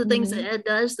 That's one of the things that Ed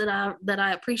does that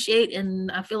I appreciate,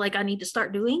 and I feel like I need to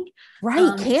start doing.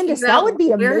 Right, Candice, that would be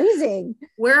amazing.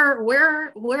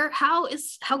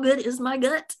 How good is my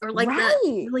gut? Or that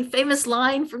really famous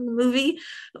line from the movie,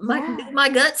 my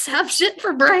guts have shit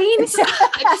for brains.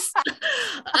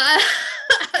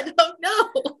 I don't know.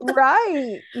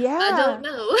 Right. Yeah. I don't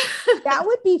know. That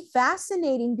would be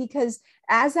fascinating, because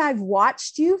as I've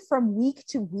watched you from week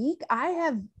to week, I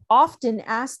have often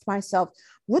asked myself,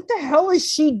 what the hell is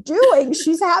she doing?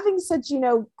 She's having such,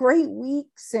 great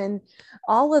weeks and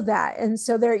all of that. And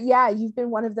so you've been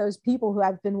one of those people who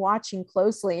I've been watching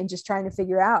closely and just trying to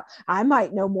figure out, I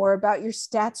might know more about your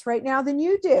stats right now than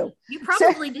you do. You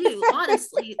probably do,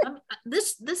 honestly. I'm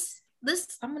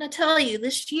going to tell you,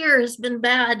 this year has been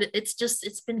bad.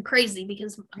 It's been crazy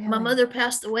because my mother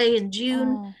passed away in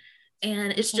June.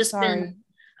 and it's So just sorry.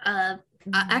 been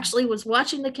I actually was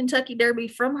watching the Kentucky Derby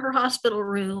from her hospital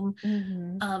room.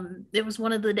 It was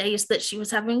one of the days that she was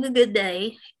having a good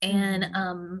day,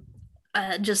 and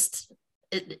just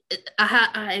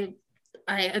I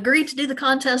agreed to do the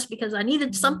contest because I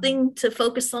needed something to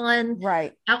focus on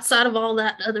outside of all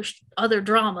that other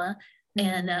drama.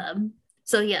 And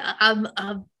so yeah,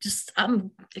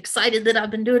 I'm excited that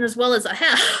I've been doing as well as I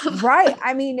have. Right.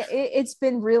 I mean, it's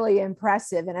been really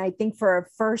impressive, and I think for a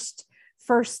first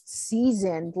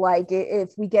season, like if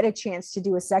we get a chance to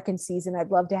do a second season,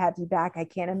 I'd love to have you back. I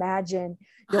can't imagine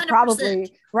you'll 100%.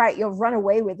 probably you'll run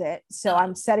away with it. So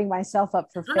I'm setting myself up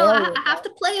for failure. I have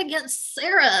to play against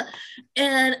Sarah,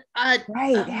 and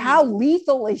how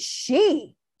lethal is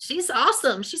she? She's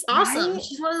awesome. She's awesome. Right?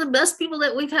 She's one of the best people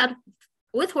that we've had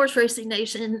with Horse Racing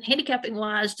Nation, handicapping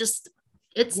wise. Just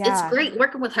it's great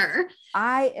working with her.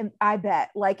 I bet.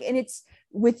 Like, and it's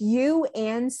with you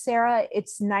and Sarah,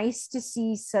 it's nice to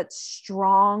see such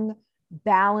strong,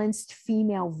 balanced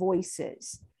female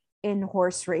voices in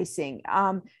horse racing.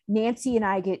 Nancy and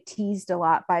I get teased a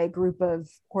lot by a group of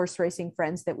horse racing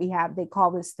friends that we have. They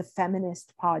call this the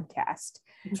feminist podcast.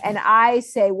 And I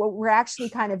say, well, we're actually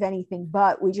kind of anything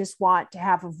but. We just want to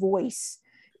have a voice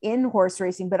in horse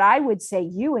racing. But I would say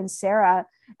you and Sarah,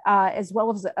 as well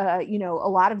as a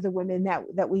lot of the women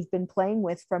that we've been playing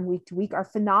with from week to week, are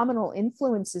phenomenal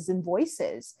influences and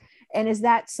voices. And is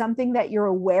that something that you're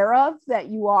aware of, that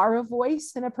you are a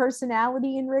voice and a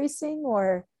personality in racing?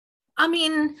 Or I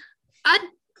mean, I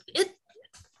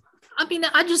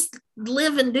just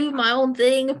live and do my own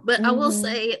thing, but I will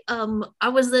say, I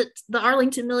was at the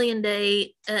Arlington Million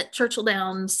Day at Churchill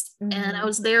Downs, and I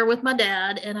was there with my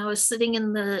dad, and I was sitting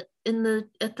in the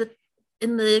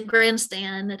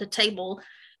grandstand at a table,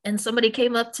 and somebody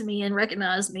came up to me and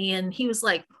recognized me, and he was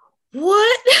like,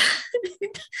 "What?"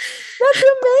 That's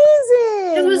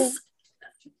amazing. It was.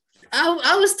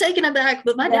 I was taken aback,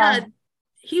 but my dad,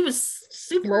 he was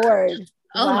super. Lord.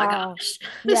 Oh my gosh.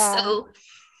 Yeah. So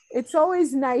it's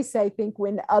always nice, I think,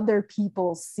 when other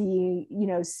people see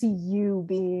you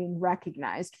being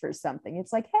recognized for something.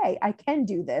 It's like, hey, I can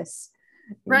do this.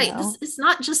 Right. It's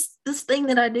not just this thing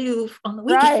that I do on the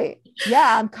weekend. Right.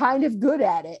 Yeah, I'm kind of good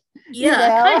at it.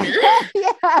 Yeah, kind of.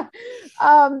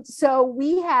 Yeah. So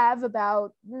we have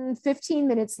about 15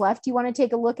 minutes left. You want to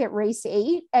take a look at race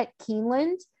 8 at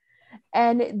Keeneland?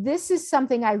 And this is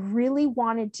something I really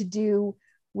wanted to do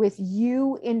with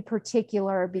you in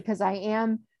particular, because I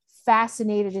am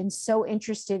fascinated and so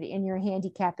interested in your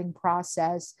handicapping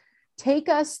process. Take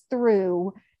us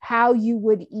through how you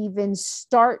would even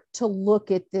start to look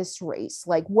at this race.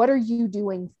 Like, what are you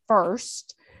doing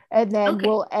first? And then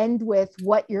we'll end with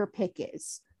what your pick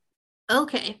is.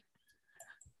 Okay.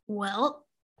 Well,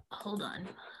 hold on.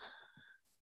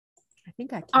 I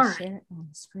think I can share it on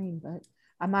the screen, but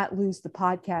I might lose the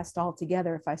podcast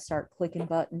altogether if I start clicking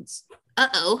buttons.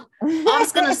 I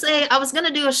was going to say, I was going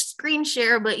to do a screen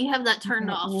share, but you have that turned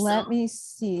off. Let me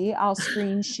see. I'll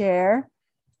screen share.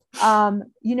 I'm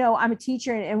a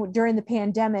teacher, and during the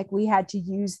pandemic, we had to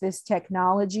use this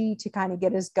technology to kind of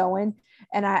get us going.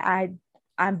 And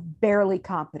I'm barely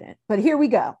competent, but here we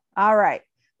go. All right.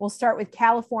 We'll start with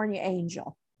California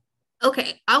Angel.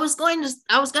 Okay. I was going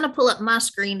to pull up my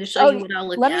screen to show you what I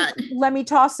look at. Let me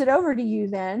toss it over to you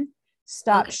then.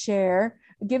 Stop share.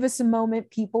 Give us a moment,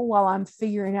 people, while I'm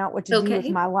figuring out what to do with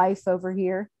my life over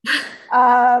here.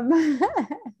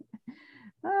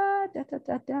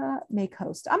 Make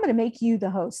host. I'm going to make you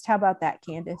the host. How about that,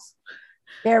 Candice?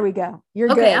 There we go. You're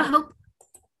good. Okay, I hope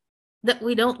that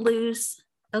we don't lose.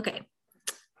 Okay.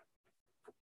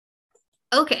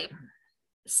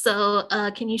 So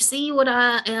can you see what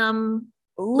I am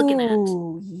looking at?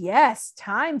 Oh, yes.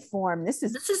 Time form. This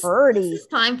is pretty. This is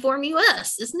Time Form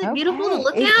US. Isn't it beautiful to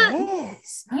look at? It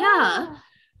is. Yeah.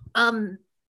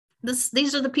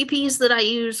 These are the PPs that I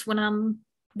use when I'm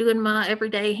doing my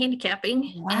everyday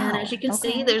handicapping. Wow. And as you can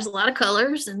see, there's a lot of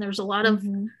colors, and there's a lot of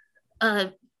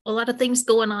things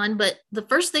going on. But the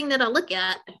first thing that I look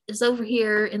at is over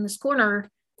here in this corner.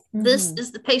 This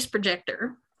is the pace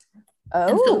projector.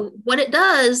 And so what it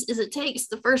does is it takes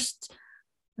the first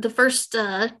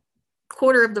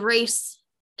quarter of the race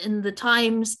and the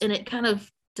times, and it kind of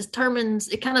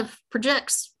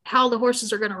projects how the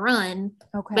horses are going to run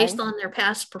based on their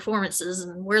past performances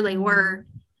and where they were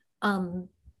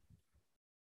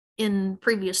in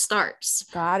previous starts.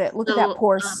 Got it. Look at that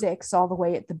poor 6 all the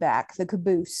way at the back, the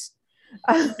caboose.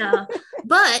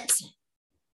 But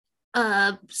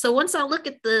so once I look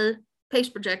at the pace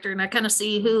projector and I kind of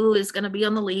see who is going to be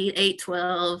on the lead,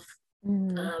 8-12,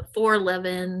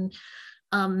 4-11,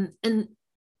 and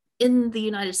in the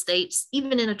United States,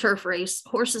 even in a turf race,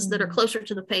 horses that are closer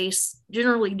to the pace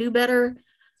generally do better.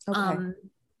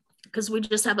 Because we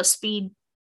just have a speed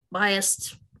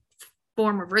biased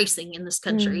form of racing in this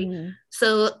country.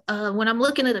 So when I'm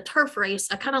looking at a turf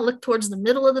race, I kind of look towards the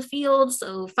middle of the field.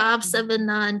 So 5, 7,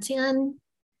 9, 10.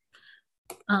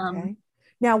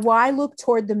 Now, why look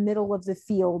toward the middle of the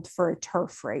field for a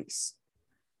turf race?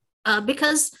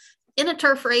 Because in a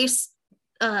turf race,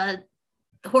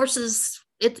 horses,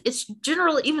 it's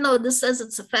generally, even though this says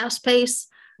it's a fast pace,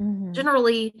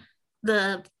 generally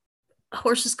the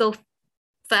horses go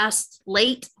fast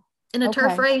late in a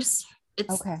turf race.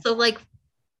 It's so like,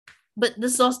 but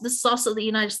this is also the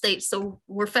United States, so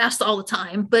we're fast all the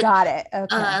time. But got it.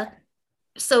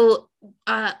 So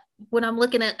when I'm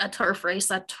looking at a turf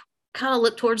race, I kind of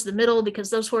look towards the middle, because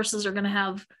those horses are going to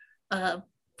have a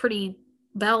pretty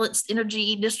balanced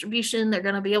energy distribution. They're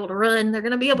going to be able to run. They're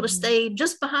going to be able to stay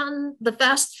just behind the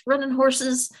fast running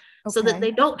horses, so that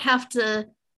they don't have to,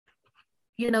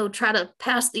 try to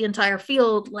pass the entire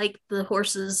field like the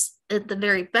horses at the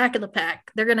very back of the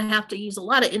pack. They're going to have to use a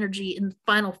lot of energy in the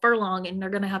final furlong, and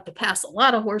they're going to have to pass a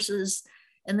lot of horses.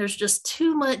 And there's just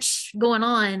too much going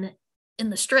on in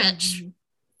the stretch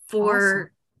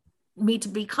for me to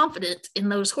be confident in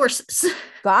those horses.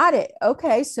 Got it.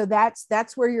 Okay. So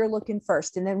that's where you're looking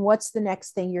first. And then what's the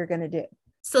next thing you're going to do?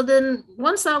 So then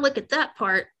once I look at that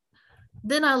part,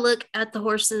 then I look at the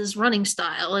horse's running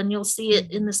style, and you'll see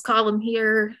it in this column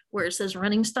here where it says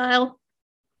running style.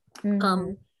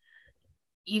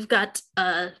 You've got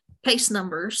pace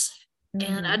numbers,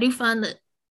 and I do find that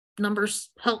numbers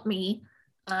help me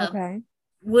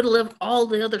whittle all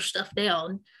the other stuff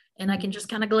down, and I can just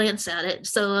kind of glance at it.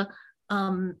 So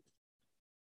the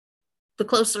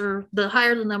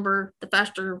higher the number, the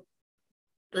faster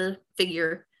the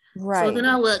figure. Right. So then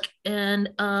I look, and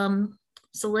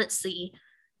so let's see.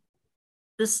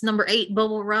 This number 8,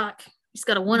 Bubble Rock, he's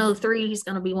got a 103. He's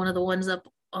going to be one of the ones up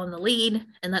on the lead,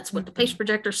 and that's what the pace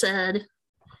projector said.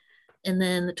 And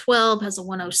then the 12 has a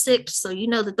 106. So you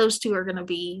know that those two are going to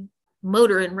be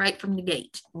motoring right from the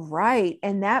gate. Right.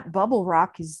 And that Bubble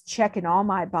Rock is checking all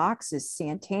my boxes.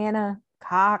 Santana,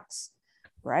 Cox,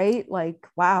 right? Like,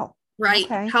 wow. Right.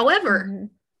 Okay.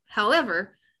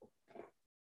 However,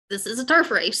 this is a turf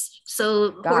race.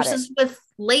 So horses with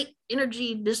late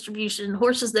energy distribution,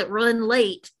 horses that run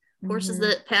late, horses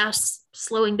that pass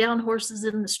slowing down horses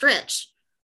in the stretch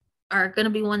are going to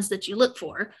be ones that you look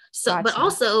for. So, but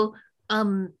also,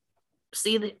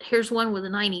 see that here's one with a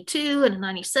 92 and a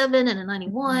 97 and a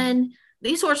 91.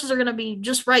 These horses are going to be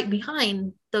just right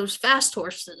behind those fast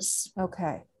horses.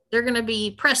 Okay. They're going to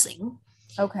be pressing.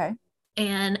 Okay.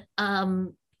 And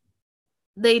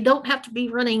they don't have to be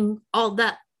running all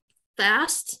that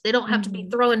fast. They don't have to be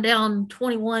throwing down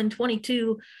 21,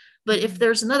 22. But if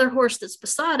there's another horse that's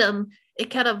beside them,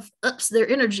 it kind of ups their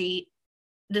energy.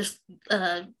 Just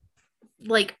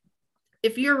like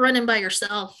if you're running by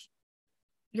yourself,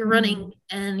 you're running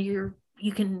and you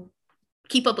can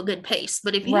keep up a good pace.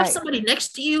 But if you have somebody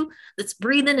next to you that's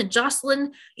breathing and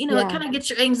jostling, it kind of gets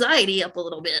your anxiety up a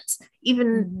little bit,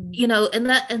 even, and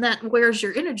that wears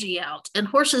your energy out. And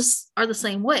horses are the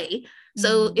same way.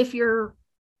 So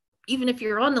even if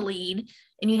you're on the lead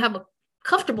and you have a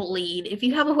comfortable lead, if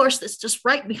you have a horse that's just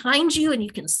right behind you and you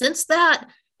can sense that,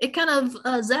 it kind of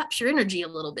zaps your energy a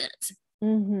little bit.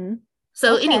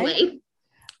 So anyway,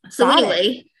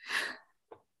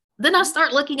 then I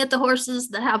start looking at the horses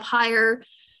that have higher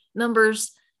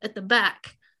numbers at the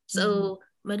back. So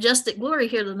Majestic Glory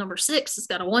here, the number 6, has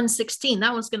got a 116.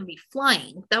 That one's going to be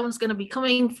flying. That one's going to be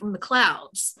coming from the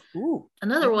clouds. Ooh.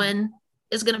 Another one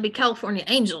is going to be California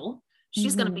Angel.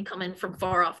 She's going to be coming from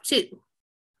far off too.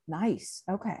 Nice.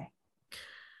 Okay.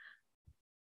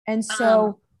 And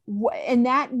so, and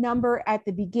that number at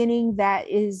the beginning, that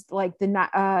is like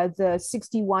the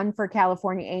 61 for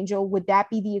California Angel. Would that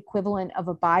be the equivalent of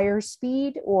a buyer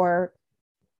speed or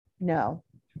no?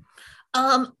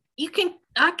 I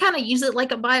kind of use it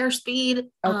like a buyer speed.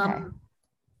 Okay.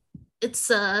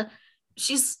 It's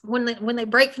she's when they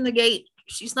break from the gate,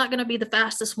 she's not going to be the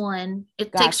fastest one.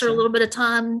 It takes her a little bit of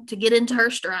time to get into her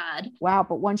stride. Wow.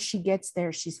 But once she gets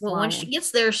there, she's flying. Once she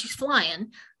gets there, she's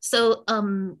flying. So,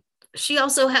 she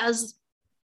also has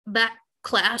back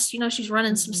class, she's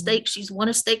running some stakes. She's won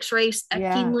a stakes race at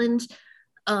Keeneland.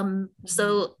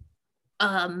 So,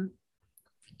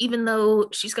 even though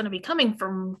she's going to be coming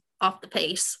from off the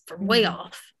pace, from way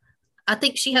off, I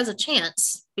think she has a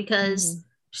chance because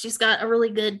she's got a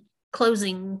really good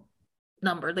closing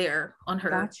number there on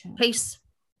her pace.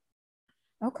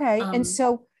 Okay. And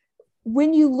so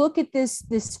when you look at this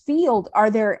field,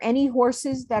 are there any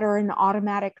horses that are an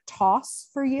automatic toss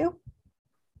for you?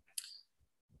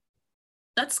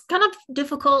 That's kind of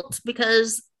difficult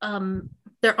because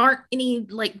there aren't any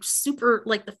like super,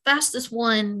 like the fastest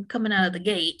one coming out of the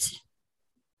gate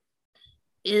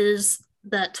is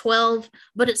that 12,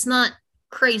 but it's not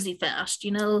crazy fast,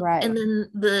 Right. And then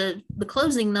the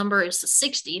closing number is a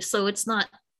 60, so it's not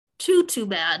too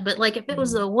bad. But like if it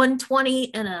was a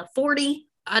 120 and a 40,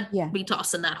 I'd be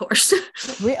tossing that horse.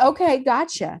 Okay,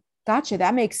 gotcha.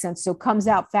 That makes sense. So comes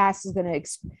out fast is going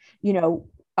to,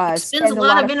 expends a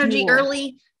lot of energy fuel.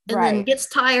 early and then gets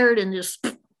tired and just.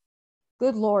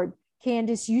 Good Lord.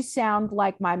 Candice, you sound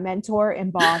like my mentor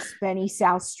and boss, Benny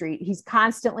South Street. He's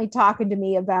constantly talking to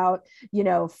me about,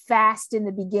 fast in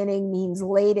the beginning means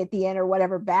late at the end or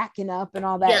whatever, backing up and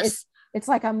all that. Yes. It's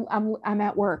like I'm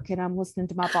at work and I'm listening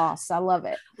to my boss. I love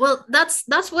it. Well,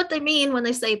 that's what they mean when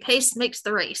they say pace makes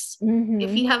the race. Mm-hmm.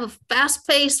 If you have a fast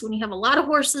pace, when you have a lot of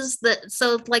horses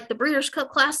so like the Breeders'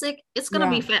 Cup Classic, it's going to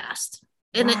be fast.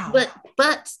 And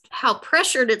but how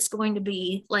pressured it's going to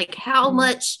be, like how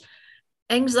much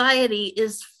anxiety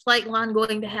is Flightline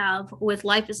going to have with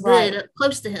Life is Good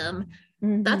close to him.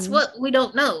 That's what we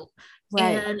don't know.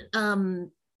 And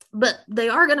but they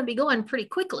are going to be going pretty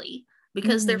quickly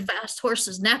because they're fast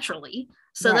horses naturally.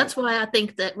 So that's why I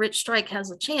think that Rich Strike has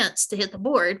a chance to hit the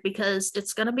board, because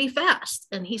it's going to be fast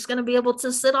and he's going to be able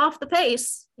to sit off the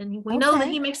pace. And we know that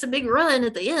he makes a big run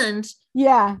at the end.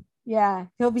 Yeah.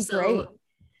 He'll be great.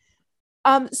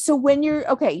 So when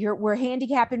we're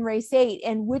handicapping race 8,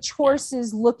 and which horse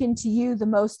is looking to you the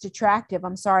most attractive?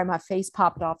 I'm sorry, my face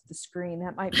popped off the screen.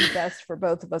 That might be best for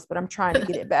both of us, but I'm trying to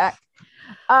get it back.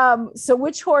 So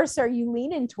which horse are you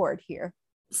leaning toward here?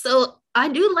 So I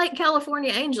do like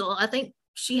California Angel. I think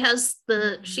she has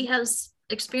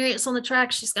experience on the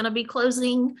track. She's going to be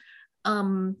closing.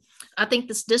 I think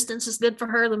this distance is good for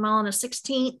her, the mile and a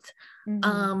 16th.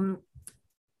 I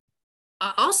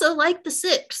also like the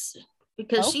 6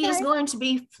 because she is going to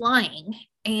be flying,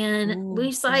 and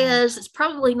Luis Saez is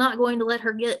probably not going to let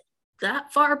her get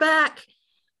that far back.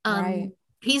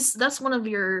 That's one of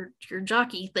your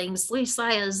jockey things. Luis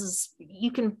Saez is,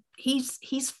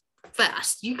 he's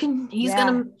fast. He's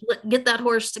gonna get that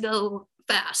horse to go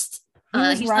fast.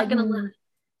 He's not gonna let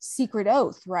Secret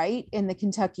Oath, right, in the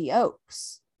Kentucky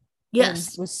Oaks.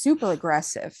 Yes, was super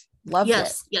aggressive. Loved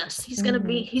it. Yes, he's gonna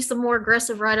be. He's the more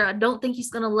aggressive rider. I don't think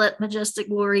he's gonna let Majestic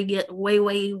Glory get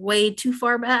way too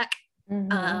far back.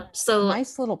 So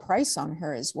nice little price on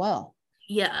her as well.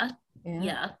 Yeah.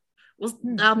 Well,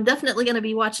 I'm definitely going to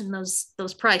be watching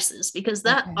those prices, because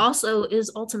that also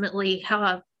is ultimately how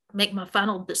I make my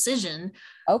final decision.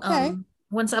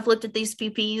 Once I've looked at these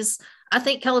PPs, I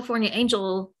think California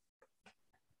Angel,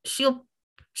 she'll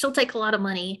take a lot of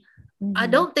money. I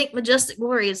don't think Majestic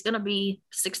Glory is going to be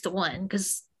 6-1,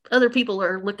 because other people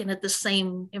are looking at the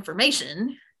same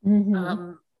information.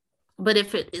 But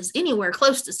if it is anywhere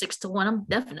close to 6-1, I'm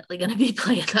definitely going to be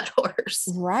playing that horse.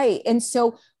 Right. And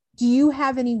so do you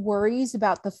have any worries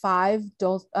about the 5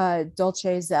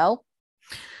 Dolce Zell?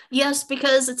 Yes,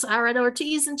 because it's Irad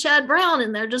Ortiz and Chad Brown,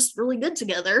 and they're just really good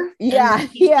together.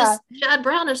 Chad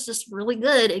Brown is just really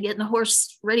good at getting a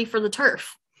horse ready for the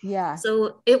turf. Yeah.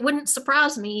 So it wouldn't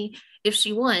surprise me if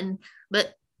she won,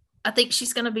 but I think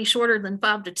she's going to be shorter than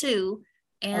 5-2.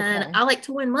 And I like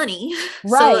to win money.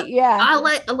 Right. So I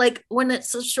like when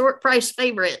it's a short price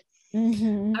favorite.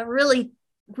 I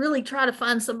really try to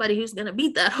find somebody who's going to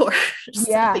beat that horse.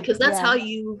 Because that's how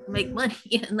you make money.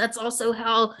 And that's also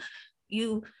how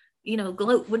you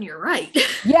gloat when you're right.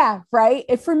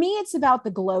 Right. For me, it's about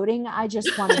the gloating. I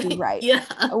just want to be right.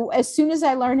 As soon as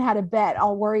I learn how to bet,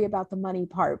 I'll worry about the money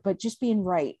part, but just being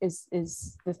right is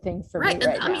the thing for me right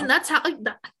now. I mean, that's how,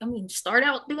 start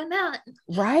out doing that.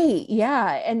 Right.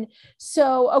 Yeah. And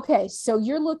so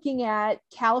you're looking at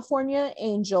California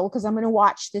Angel, because I'm going to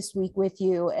watch this week with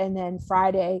you, and then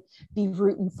Friday be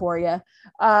rooting for you.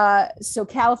 So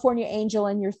California Angel,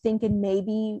 and you're thinking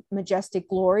maybe Majestic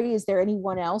Glory. Is there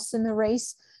anyone else in the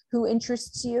race who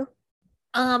interests you?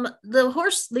 The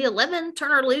horse, the 11,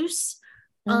 Turner Loose.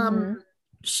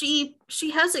 She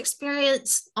has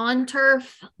experience on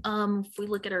turf. If we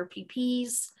look at her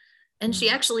PPs, and she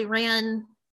actually ran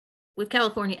with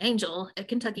California Angel at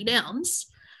Kentucky Downs.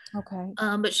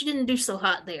 But she didn't do so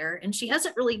hot there, and she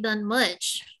hasn't really done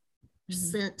much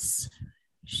since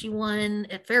she won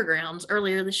at Fairgrounds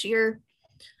earlier this year.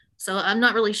 So I'm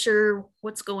not really sure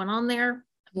what's going on there.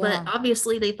 But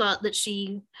obviously they thought that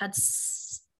she had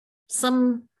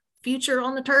some future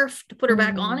on the turf to put her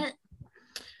back on it.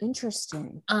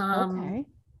 Interesting. Wow.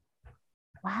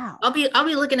 I'll be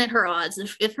looking at her odds.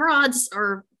 If her odds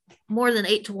are more than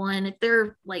 8-1. If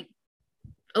they're like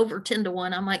over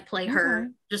 10-1, I might play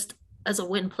her just as a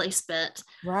win place bet.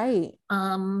 Right.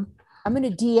 I'm going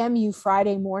to DM you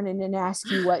Friday morning and ask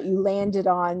you what you landed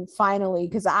on finally,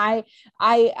 because I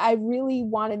really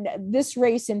wanted this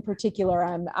race in particular.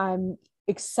 I'm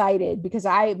excited because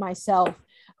I myself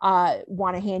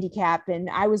want a handicap, and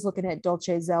I was looking at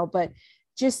Dolce Zel, but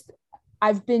just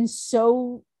I've been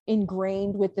so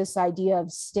ingrained with this idea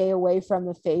of stay away from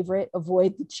the favorite,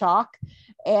 avoid the chalk,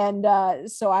 and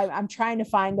so I'm trying to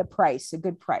find a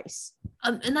good price.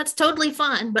 And that's totally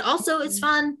fine, but also it's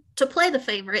fun to play the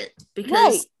favorite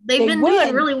because they've been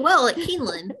doing really well at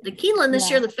Keeneland. The Keeneland this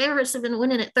year, the favorites have been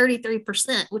winning at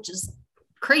 33%, which is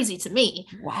crazy to me.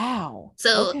 Wow.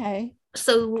 So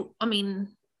I mean,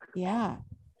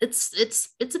 it's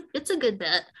a good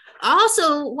bet.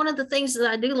 Also, one of the things that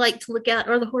I do like to look at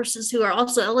are the horses who are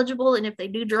also eligible, and if they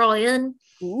do draw in.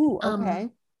 Ooh, okay.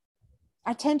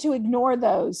 I tend to ignore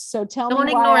those, so tell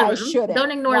me why I shouldn't. Don't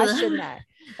ignore them. Shouldn't I?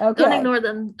 Okay. Don't ignore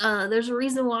them. There's a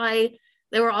reason why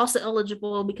they were also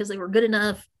eligible, because they were good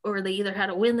enough, or they either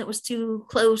had a win that was too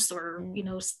close, or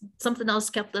something else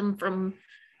kept them from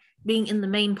being in the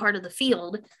main part of the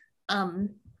field.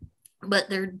 But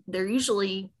they're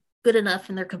usually good enough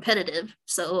and they're competitive.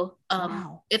 So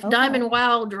if Diamond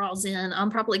Wow draws in, I'm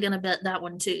probably going to bet that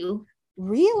one too.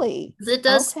 Really? It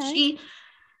does.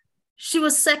 She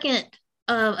was second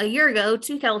a year ago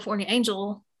to California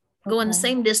Angel, going the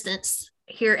same distance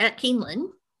here at Keeneland.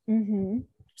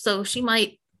 So she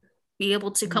might be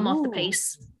able to come off the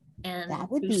pace, and that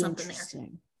would be something interesting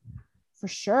there. For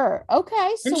sure.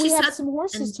 Okay, so we have some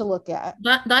horses to look at.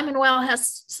 Diamond Wow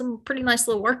has some pretty nice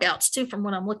little workouts too, from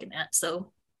what I'm looking at.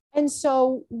 So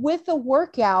with a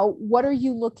workout, what are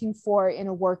you looking for in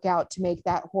a workout to make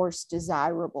that horse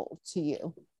desirable to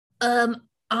you?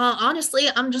 Honestly,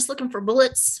 I'm just looking for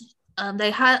bullets.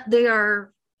 They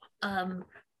are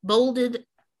bolded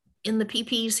in the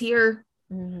PPs here.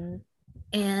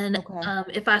 And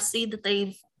if I see that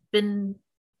they've been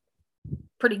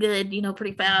pretty good,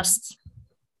 pretty fast,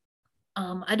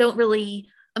 I don't really,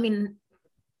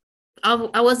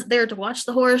 I wasn't there to watch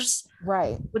the horse,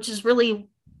 right? Which is really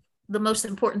the most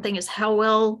important thing, is how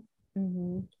well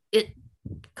it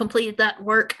completed that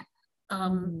work.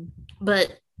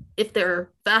 But if they're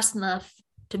fast enough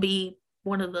to be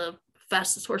one of the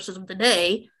fastest horses of the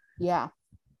day, I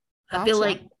feel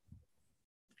like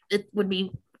it would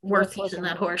be worth using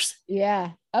that horse.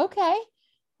 Okay,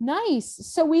 nice.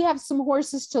 So we have some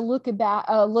horses to look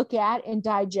at and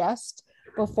digest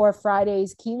before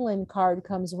Friday's Keeneland card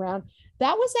comes around.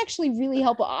 That was actually really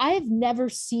helpful. I've never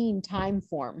seen time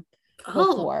form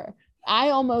before. I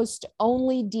almost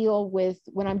only deal with,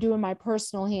 when I'm doing my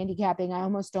personal handicapping, I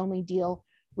almost only deal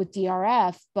with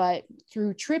DRF, but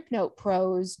through Trip Note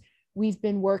Pros, we've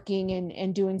been working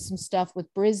and doing some stuff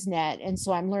with Brisnet. And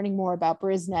so I'm learning more about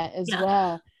Brisnet as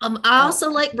well. I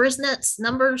also like Brisnet's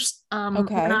numbers. When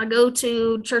I go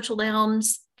to Churchill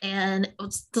Downs, and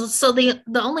so the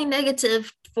only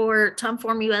negative for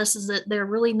Timeform US is that they're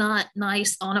really not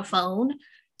nice on a phone.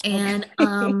 And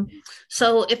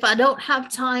so if I don't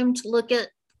have time to look at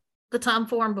the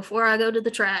Timeform before I go to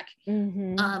the track,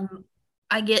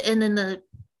 I get in, and the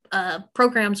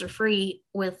programs are free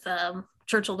with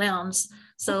Churchill Downs.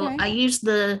 So I use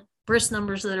the Briss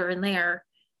numbers that are in there.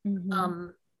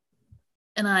 And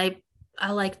I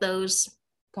like those.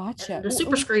 Gotcha. And the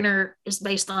super screener is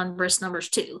based on Briss numbers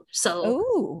too.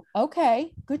 So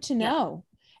good to know.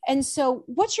 And so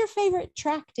what's your favorite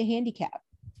track to handicap?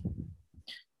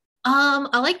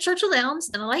 I like Churchill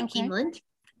Downs, and I like Keeneland.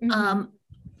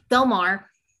 Del Mar.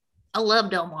 I love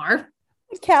Del Mar.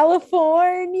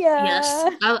 California.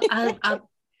 Yes.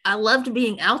 I loved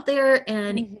being out there,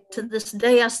 and to this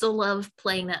day I still love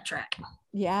playing that track.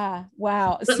 Yeah.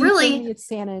 Wow. But really, it's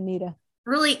Santa Anita.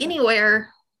 Really anywhere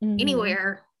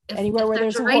where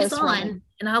there's a race on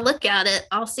and I look at it,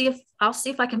 I'll see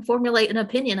if I can formulate an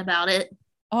opinion about it.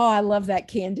 Oh, I love that,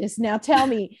 Candice. Now tell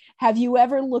me, have you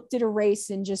ever looked at a race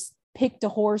and just picked a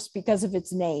horse because of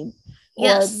its name?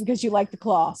 Or because you like the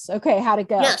class? Okay, how'd it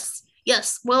go?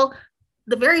 Yes. Well,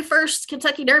 the very first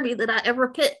Kentucky Derby that I ever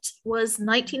picked was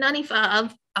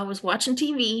 1995. I was watching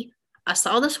TV. I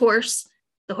saw this horse.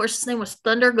 The horse's name was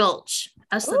Thunder Gulch.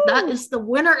 I said, that is the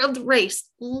winner of the race.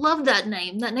 Love that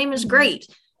name. That name is great.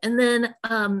 And then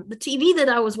the TV that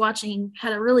I was watching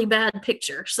had a really bad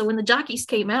picture. So when the jockeys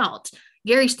came out,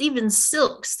 Gary Stevens'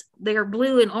 silks, they're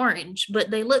blue and orange,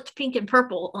 but they looked pink and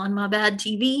purple on my bad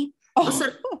TV. I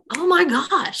said, oh my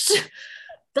gosh,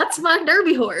 that's my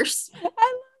Derby horse. I love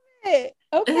it.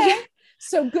 Okay.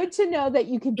 So good to know that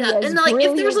you can be Yeah, as and like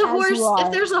brilliant as you are.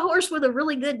 if there's a horse with a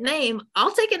really good name,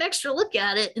 I'll take an extra look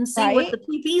at it and see what the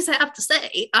PPs have to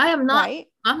say. I'm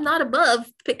not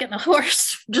above picking a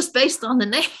horse just based on the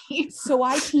name. So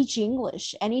I teach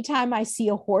English. Anytime I see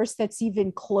a horse that's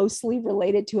even closely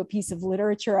related to a piece of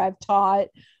literature I've taught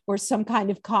or some kind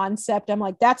of concept, I'm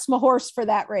like, that's my horse for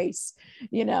that race,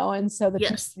 and so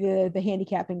the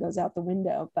handicapping goes out the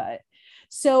window. But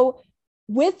so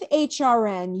with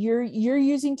HRN, you're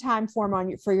using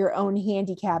Timeform for your own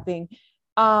handicapping.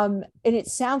 And it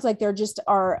sounds like there just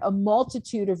are a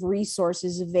multitude of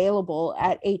resources available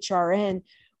at HRN.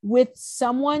 With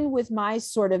someone with my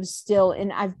sort of still,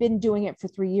 and I've been doing it for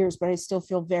 3 years, but I still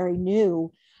feel very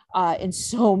new in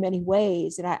so many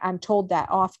ways. And I'm told that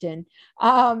often.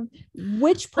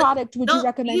 Which product would you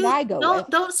recommend I go with?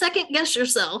 Don't second guess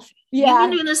yourself. Yeah. You've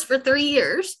been doing this for 3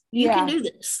 years. You can do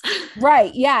this.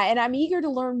 Right. Yeah. And I'm eager to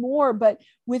learn more, but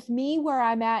with me where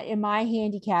I'm at in my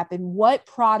handicap, and what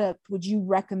product would you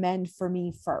recommend for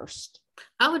me first?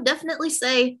 I would definitely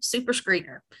say Super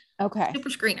Screener. Okay. Super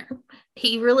Screener.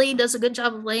 He really does a good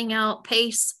job of laying out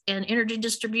pace and energy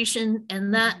distribution.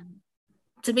 And that,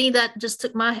 to me, that just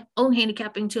took my own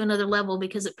handicapping to another level,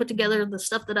 because it put together the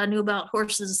stuff that I knew about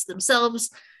horses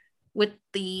themselves with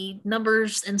the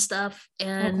numbers and stuff.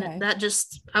 And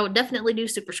I would definitely do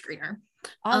Super Screener.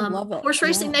 I love it. Horse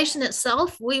Racing Nation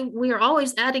itself, we are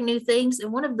always adding new things.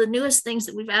 And one of the newest things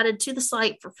that we've added to the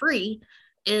site for free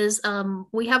is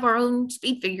we have our own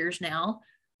speed figures now.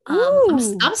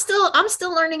 I'm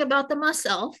still learning about them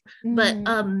myself,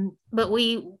 but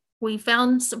we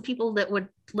found some people that would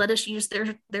let us use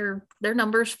their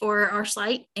numbers for our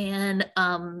site, and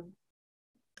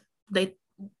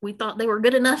we thought they were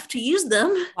good enough to use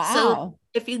them. Wow. So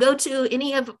if you go to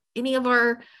any of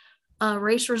our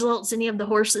race results, any of the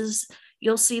horses,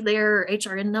 you'll see their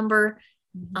HRN number.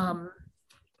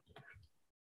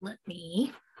 Let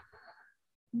me.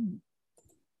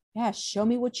 Yeah, show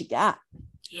me what you got.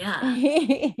 Yeah.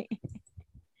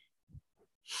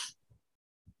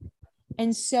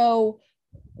 And so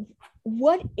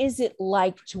what is it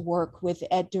like to work with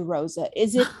Ed DeRosa?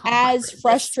 Is it as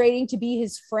frustrating to be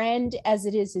his friend as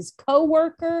it is his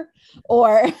coworker,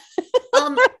 or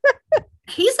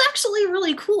he's actually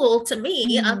really cool to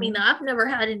me. I mean, I've never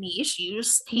had any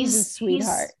issues. He's a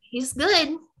sweetheart. He's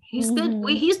good. He's good.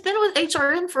 He's been with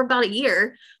HRN for about a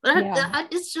year, but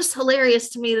it's just hilarious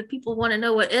to me that people want to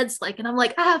know what Ed's like. And I'm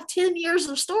like, I have 10 years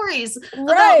of stories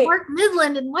about Mark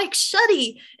Midland and Mike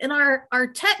Shuddy and our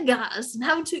tech guys, and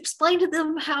having to explain to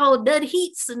them how dead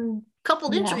heats and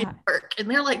coupled entry work. And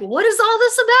they're like, what is all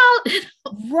this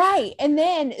about? Right. And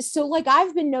then, so like,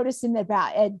 I've been noticing that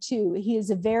about Ed too. He is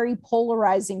a very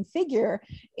polarizing figure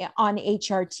on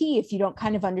HRT. If you don't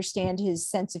kind of understand his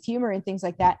sense of humor and things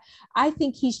like that, I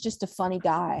think he's just a funny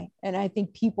guy. And I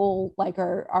think people like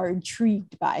are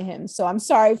intrigued by him. So I'm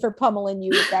sorry for pummeling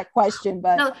you with that question,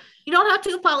 but no, you don't have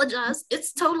to apologize.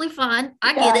 It's totally fine.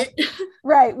 I get it.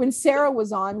 Right. When Sarah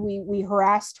was on, we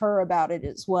harassed her about it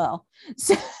as well.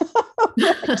 So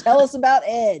tell us about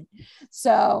Ed.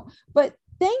 So, but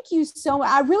thank you so much.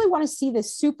 I really want to see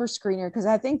this Super Screener, because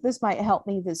I think this might help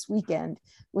me this weekend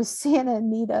with Santa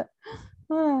Anita.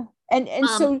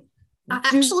 So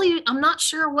I'm not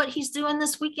sure what he's doing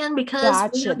this weekend,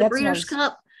 because we have the Breeders'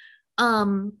 Cup.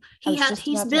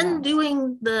 He's been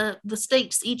doing the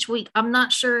stakes each week. I'm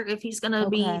not sure if he's going to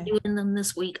be doing them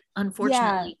this week,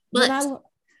 unfortunately. But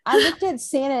I looked at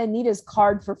Santa Anita's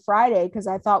card for Friday, because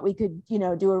I thought we could,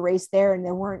 do a race there,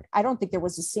 and I don't think there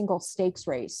was a single stakes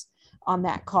race on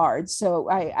that card. So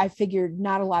I figured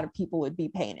not a lot of people would be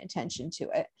paying attention to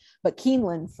it, but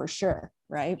Keeneland for sure.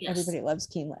 Right. Yes. Everybody loves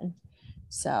Keeneland.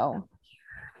 So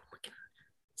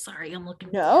sorry, I'm looking.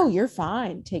 No, you're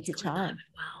fine. Take your time.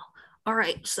 Wow. All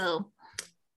right. So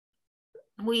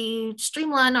we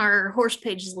streamline our horse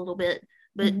pages a little bit,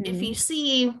 but if you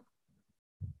see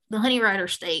the Honey Rider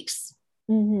Stakes,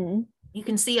 you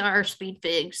can see our speed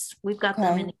figs. We've got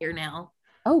them in here now.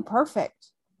 Oh, perfect.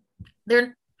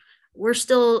 We're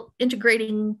still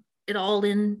integrating it all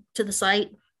into the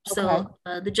site. So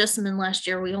the Jessamine last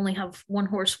year, we only have one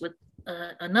horse with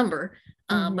a number,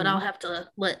 but I'll have to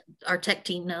let our tech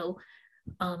team know.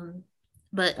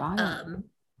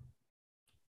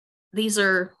 These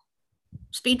are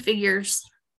speed figures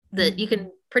that you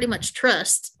can pretty much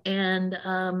trust, and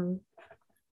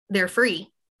they're free.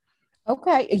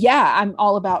 Okay. Yeah. I'm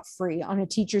all about free. On a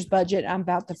teacher's budget, I'm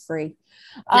about the free.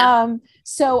 Yeah.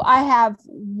 So I have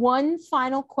one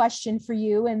final question for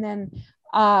you, and then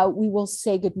we will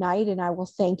say goodnight, and I will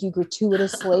thank you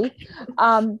gratuitously.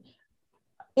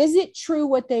 Is it true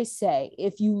what they say?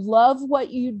 If you love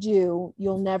what you do,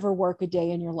 you'll never work a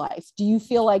day in your life. Do you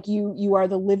feel like you are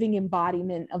the living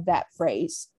embodiment of that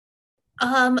phrase?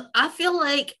 I feel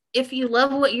like if you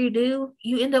love what you do,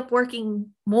 you end up working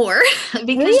more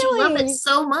because you love it Really?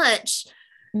 so much.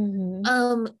 Mm-hmm.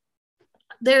 Um,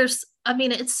 I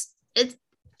mean,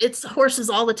 it's horses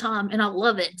all the time, and I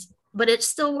love it, but it's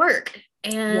still work.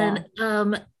 Yeah.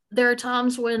 And there are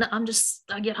times when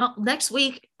I get home next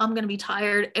week, I'm gonna be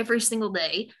tired every single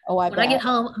day. Oh, I When I get bet.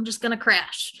 home, I'm just gonna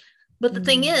crash. But the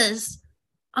thing Mm-hmm. is,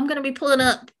 I'm gonna be pulling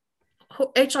up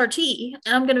HRT,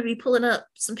 and I'm going to be pulling up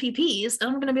some PPs, and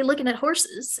I'm going to be looking at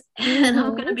horses, and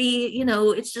I'm going to Mm-hmm. be,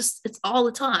 it's all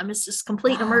the time. It's just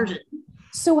complete Wow. immersion.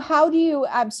 So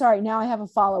I'm sorry, now I have a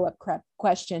follow-up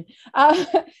question.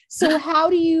 So how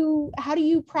do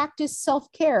you practice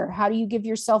self-care? How do you give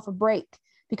yourself a break?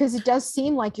 Because it does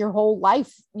seem like your whole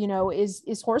life,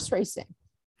 is horse racing.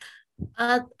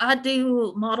 I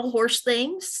do model horse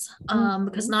things because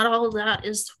Mm-hmm. not all of that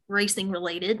is racing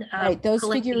related. I Right. Those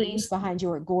collect figurines these. behind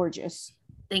you are gorgeous.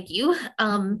 Thank you.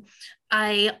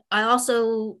 I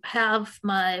also have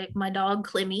my dog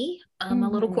Clemmy, a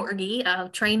little Mm-hmm. corgi. I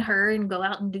train her and go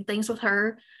out and do things with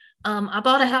her. I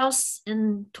bought a house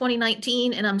in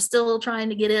 2019, and I'm still trying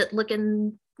to get it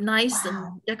looking nice and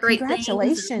Wow. decorate things. And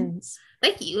Congratulations.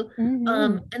 thank you.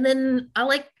 Mm-hmm. And then I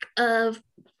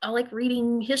like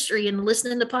reading history and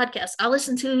listening to podcasts. I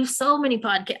listen to so many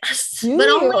podcasts, Do but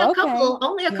you? Okay.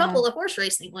 only a Yeah. couple of horse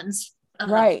racing ones.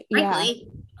 Right. Yeah. Frankly,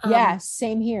 Yeah. um,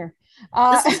 Same here. this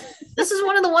Uh, is this is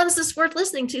one of the ones that's worth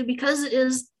listening to because it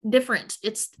is different.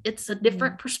 It's a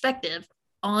different perspective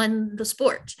on the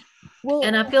sport. well,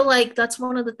 And I feel like that's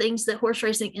one of the things that horse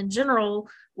racing in general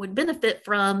would benefit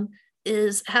from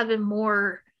is having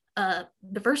more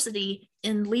diversity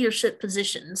in leadership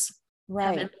positions,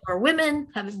 having right. more women,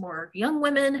 having more young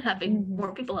women, having Mm-hmm.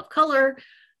 more people of color,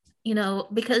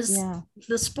 because Yeah.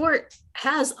 the sport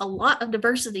has a lot of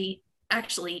diversity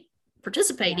actually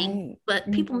participating, Right.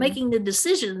 but people Mm-hmm. making the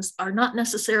decisions are not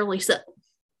necessarily so.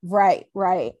 Right,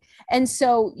 right. And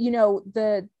so,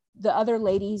 the other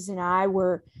ladies and I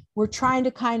were trying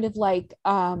to kind of like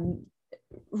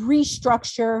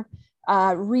restructure,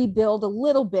 rebuild a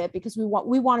little bit because we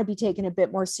want to be taken a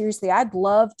bit more seriously. I'd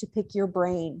love to pick your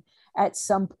brain at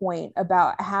some point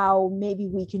about how maybe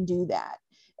we can do that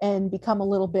and become a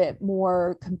little bit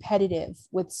more competitive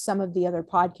with some of the other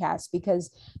podcasts,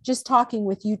 because just talking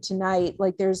with you tonight,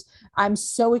 like I'm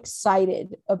so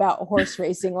excited about horse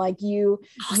racing. Like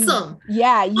Awesome.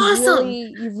 yeah, Awesome.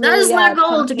 you've That really is my goal,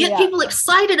 to pumped me get up. people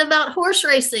excited about horse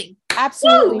racing.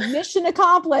 Absolutely. Woo! Mission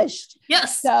accomplished.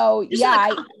 Yes. So Mission yeah,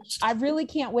 accomplished. I really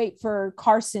can't wait for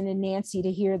Carson and Nancy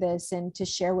to hear this and to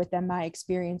share with them my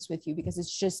experience with you, because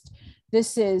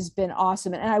this has been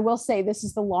awesome. And I will say, this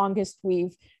is the longest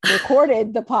we've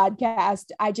recorded the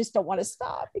podcast. I just don't want to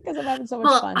stop because I'm having so much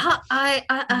Well, fun. I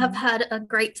have had a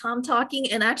great time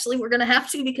talking, and actually, we're going to have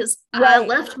to because I Right.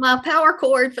 left my power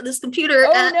cord for this computer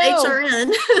Oh at no.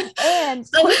 HRN. And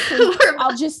So quickly,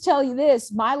 I'll just tell you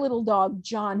this: my little dog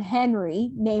John Henry,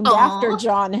 named after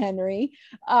John Henry,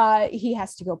 he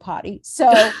has to go potty. So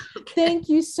okay. thank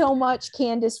you so much,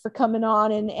 Candice, for coming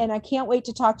on, and I can't wait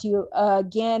to talk to you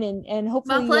again, and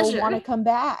hopefully you'll want to come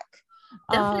back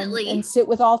Definitely. and sit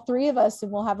with all three of us,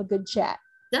 and we'll have a good chat.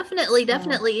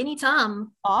 Definitely.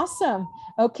 Anytime. Awesome.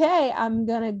 Okay, I'm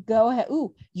gonna go ahead.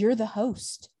 Ooh, you're the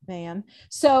host, ma'am.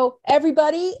 So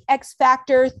everybody, X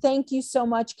Factor, thank you so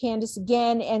much, Candice,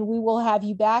 again, and we will have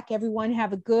you back. Everyone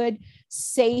have a good,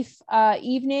 safe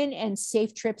evening, and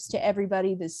safe trips to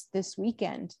everybody this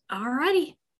weekend. All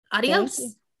righty.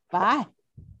 Adios. Bye.